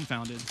 they're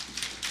dumbfounded.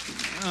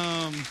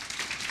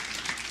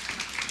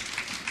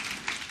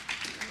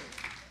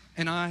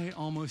 And I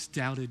almost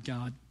doubted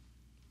God.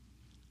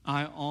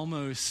 I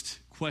almost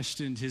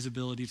questioned his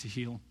ability to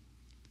heal.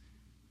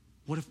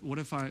 What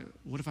if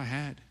I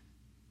had?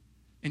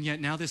 And yet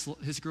now this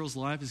girl's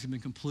life has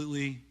been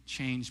completely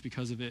changed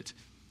because of it.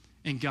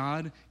 And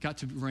God got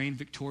to reign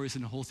victorious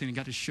in the whole thing and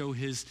got to show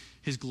his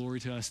glory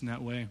to us in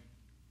that way.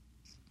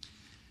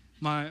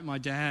 My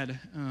dad,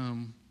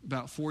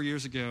 about 4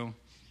 years ago,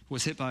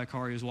 was hit by a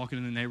car. He was walking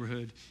in the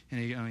neighborhood, and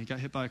he got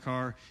hit by a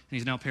car, and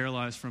he's now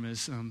paralyzed from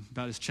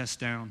about his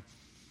chest down.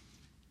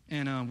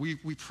 And we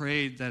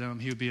prayed that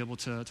he would be able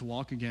to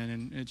walk again,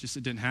 and it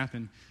didn't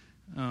happen.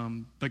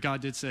 But God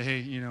did say,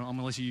 hey, I'm going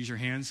to let you use your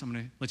hands. I'm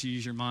going to let you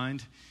use your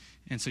mind,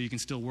 and so you can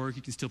still work.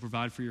 You can still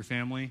provide for your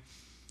family.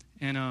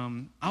 And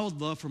I would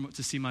love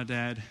to see my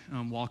dad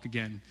walk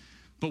again.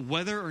 But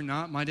whether or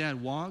not my dad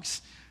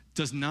walks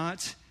does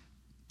not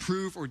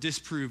prove or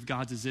disprove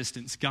God's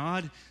existence.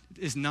 God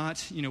is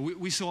not,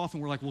 we so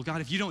often we're like, well,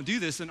 God, if you don't do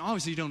this, then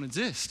obviously you don't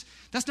exist.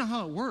 That's not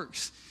how it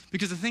works.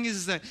 Because the thing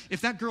is that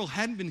if that girl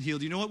hadn't been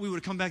healed, you know what? We would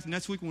have come back the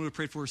next week and we would have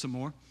prayed for her some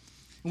more.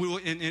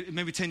 And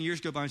maybe 10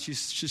 years go by and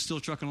she's still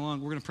trucking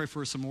along. We're going to pray for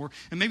her some more.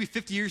 And maybe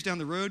 50 years down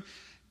the road,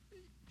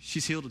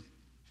 she's healed.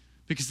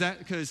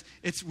 Because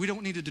we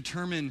don't need to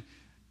determine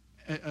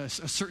a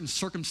certain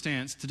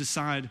circumstance to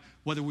decide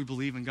whether we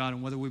believe in God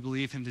and whether we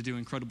believe him to do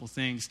incredible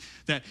things.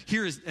 That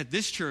here at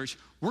this church,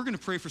 we're going to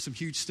pray for some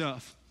huge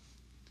stuff.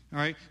 All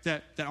right?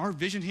 That our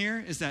vision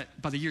here is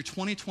that by the year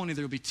 2020,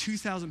 there will be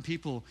 2,000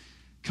 people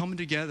coming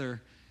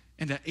together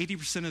and that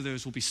 80% of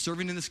those will be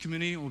serving in this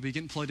community and will be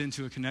getting plugged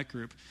into a Connect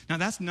group. Now,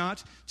 that's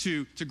not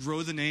to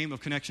grow the name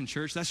of Connection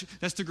Church.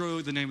 That's to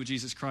grow the name of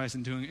Jesus Christ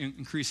and to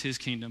increase his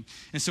kingdom.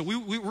 And so we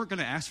weren't going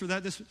to ask for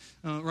that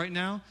right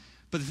now.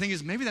 But the thing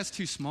is, maybe that's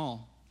too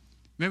small.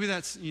 Maybe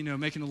that's,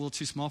 making it a little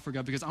too small for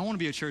God, because I want to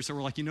be a church that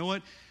we're like, you know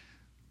what?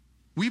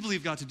 We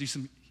believe God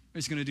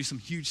is going to do some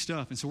huge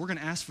stuff. And so we're going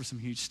to ask for some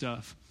huge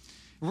stuff.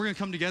 And we're going to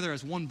come together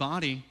as one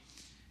body,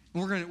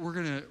 and we're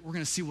going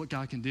to see what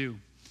God can do.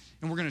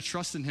 And we're going to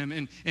trust in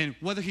him. And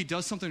whether he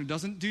does something or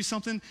doesn't do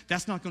something,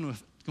 that's not going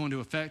to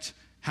affect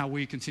how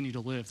we continue to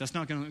live. That's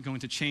not going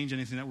to change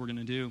anything that we're going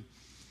to do.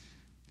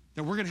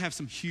 That we're going to have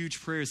some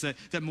huge prayers that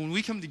when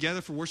we come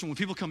together for worship, when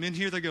people come in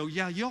here, they go,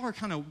 yeah, y'all are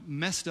kind of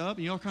messed up,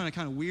 and y'all are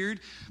kind of weird,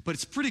 but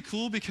it's pretty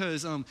cool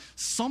because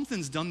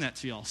something's done that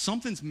to y'all.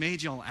 Something's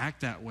made y'all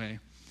act that way.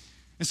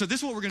 And so this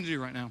is what we're going to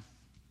do right now.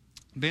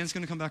 The band's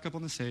going to come back up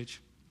on the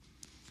stage,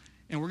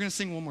 and we're going to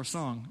sing one more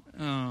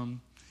song.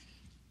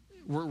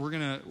 We're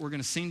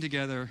gonna sing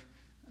together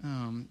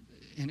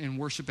and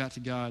worship out to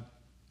God.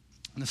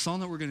 And the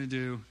song that we're going to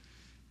do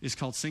is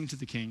called Sing to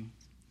the King.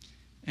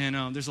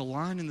 And there's a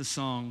line in the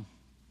song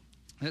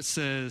that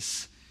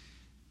says,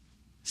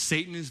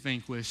 Satan is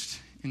vanquished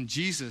and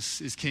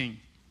Jesus is king.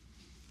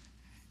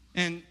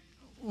 And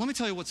let me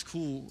tell you what's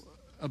cool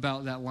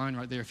about that line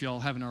right there, if y'all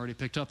haven't already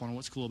picked up on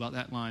what's cool about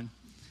that line.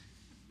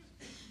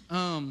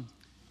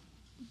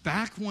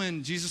 Back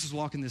when Jesus was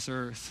walking this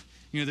earth,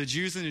 the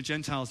Jews and the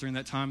Gentiles during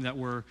that time that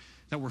were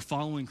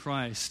following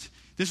Christ,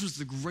 this was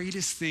the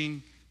greatest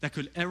thing that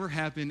could ever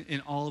happen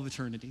in all of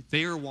eternity.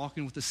 They are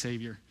walking with the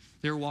Savior.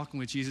 They were walking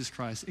with Jesus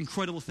Christ.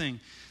 Incredible thing.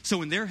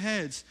 So in their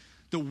heads,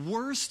 the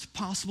worst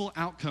possible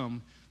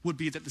outcome would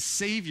be that the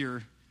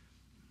Savior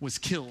was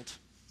killed,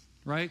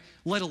 right?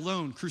 Let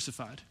alone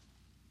crucified.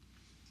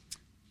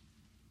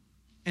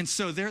 And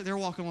so they're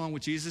walking along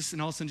with Jesus,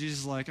 and all of a sudden Jesus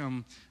is like,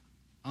 I'm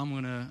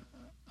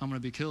gonna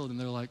be killed. And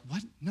they're like,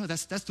 what? No,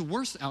 that's the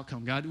worst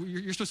outcome, God.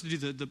 You're supposed to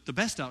do the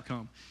best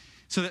outcome.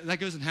 So that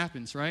goes and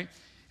happens, right?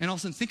 And all of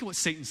a sudden, think of what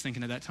Satan's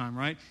thinking at that time,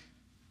 right?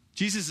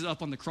 Jesus is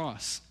up on the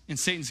cross, and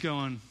Satan's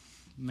going,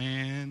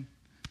 man,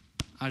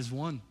 I just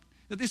won.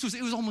 It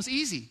was almost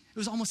easy. It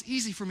was almost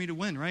easy for me to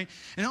win, right?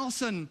 And all of a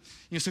sudden,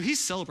 so he's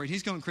celebrating.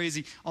 He's going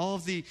crazy. All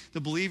of the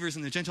believers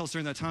and the Gentiles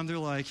during that time, they're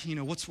like,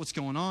 what's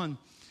going on?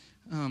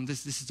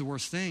 This is the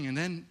worst thing. And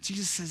then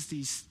Jesus says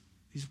these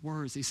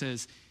words. He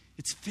says,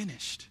 it's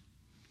finished.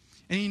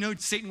 And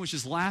Satan was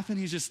just laughing.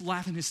 He's just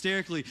laughing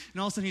hysterically.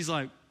 And all of a sudden he's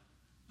like,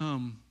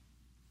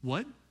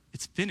 what?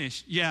 It's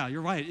finished. Yeah,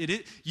 you're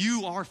right.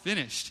 You are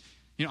finished.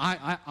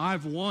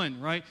 I've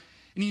won, right?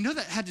 And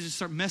that had to just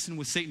start messing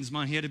with Satan's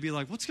mind. He had to be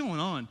like, what's going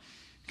on?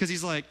 Because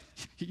he's like,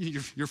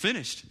 you're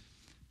finished.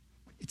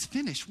 It's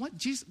finished. What?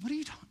 Jesus, what are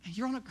you talking?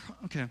 You're on a,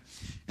 okay.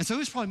 And so he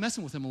was probably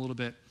messing with him a little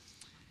bit.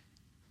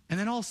 And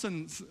then all of a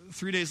sudden,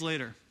 3 days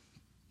later,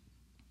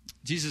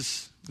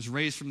 Jesus was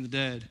raised from the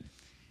dead.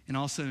 And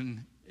all of a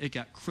sudden, it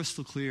got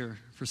crystal clear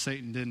for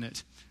Satan, didn't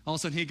it? All of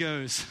a sudden, he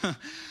goes, oh,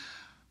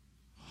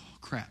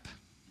 crap.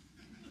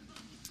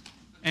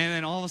 And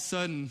then all of a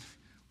sudden,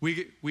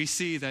 we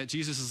see that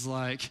Jesus is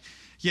like,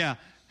 yeah,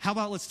 how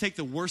about let's take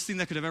the worst thing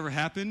that could have ever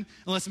happened,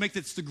 and let's make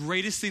this the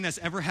greatest thing that's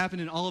ever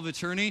happened in all of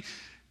eternity.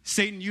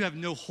 Satan, you have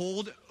no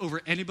hold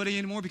over anybody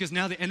anymore because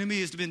now the enemy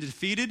has been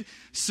defeated.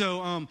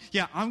 So, I'm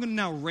going to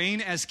now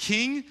reign as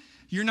king.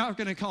 You're not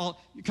going to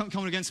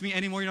come against me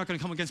anymore. You're not going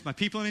to come against my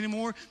people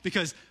anymore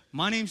because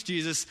my name's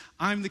Jesus.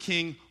 I'm the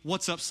king.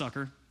 What's up,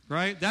 sucker?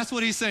 Right? That's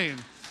what he's saying.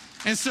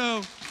 And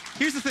so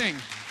here's the thing.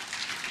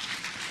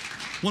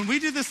 When we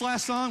did this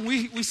last song,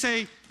 we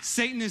say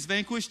Satan is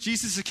vanquished,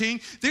 Jesus is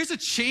king. There's a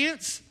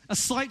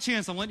slight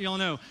chance, I'm letting y'all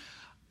know,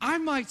 I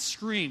might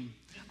scream.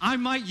 I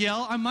might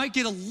yell. I might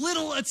get a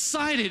little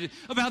excited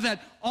about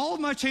that. All of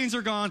my chains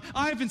are gone.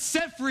 I have been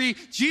set free.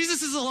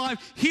 Jesus is alive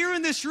here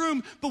in this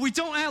room, but we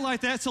don't act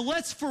like that. So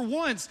let's, for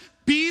once,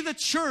 be the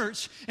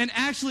church and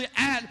actually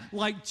act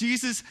like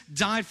Jesus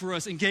died for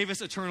us and gave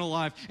us eternal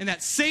life. And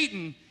that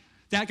Satan,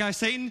 that guy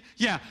Satan,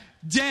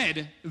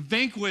 dead,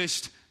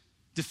 vanquished,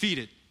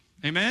 defeated.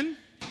 Amen?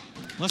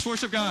 Let's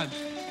worship God.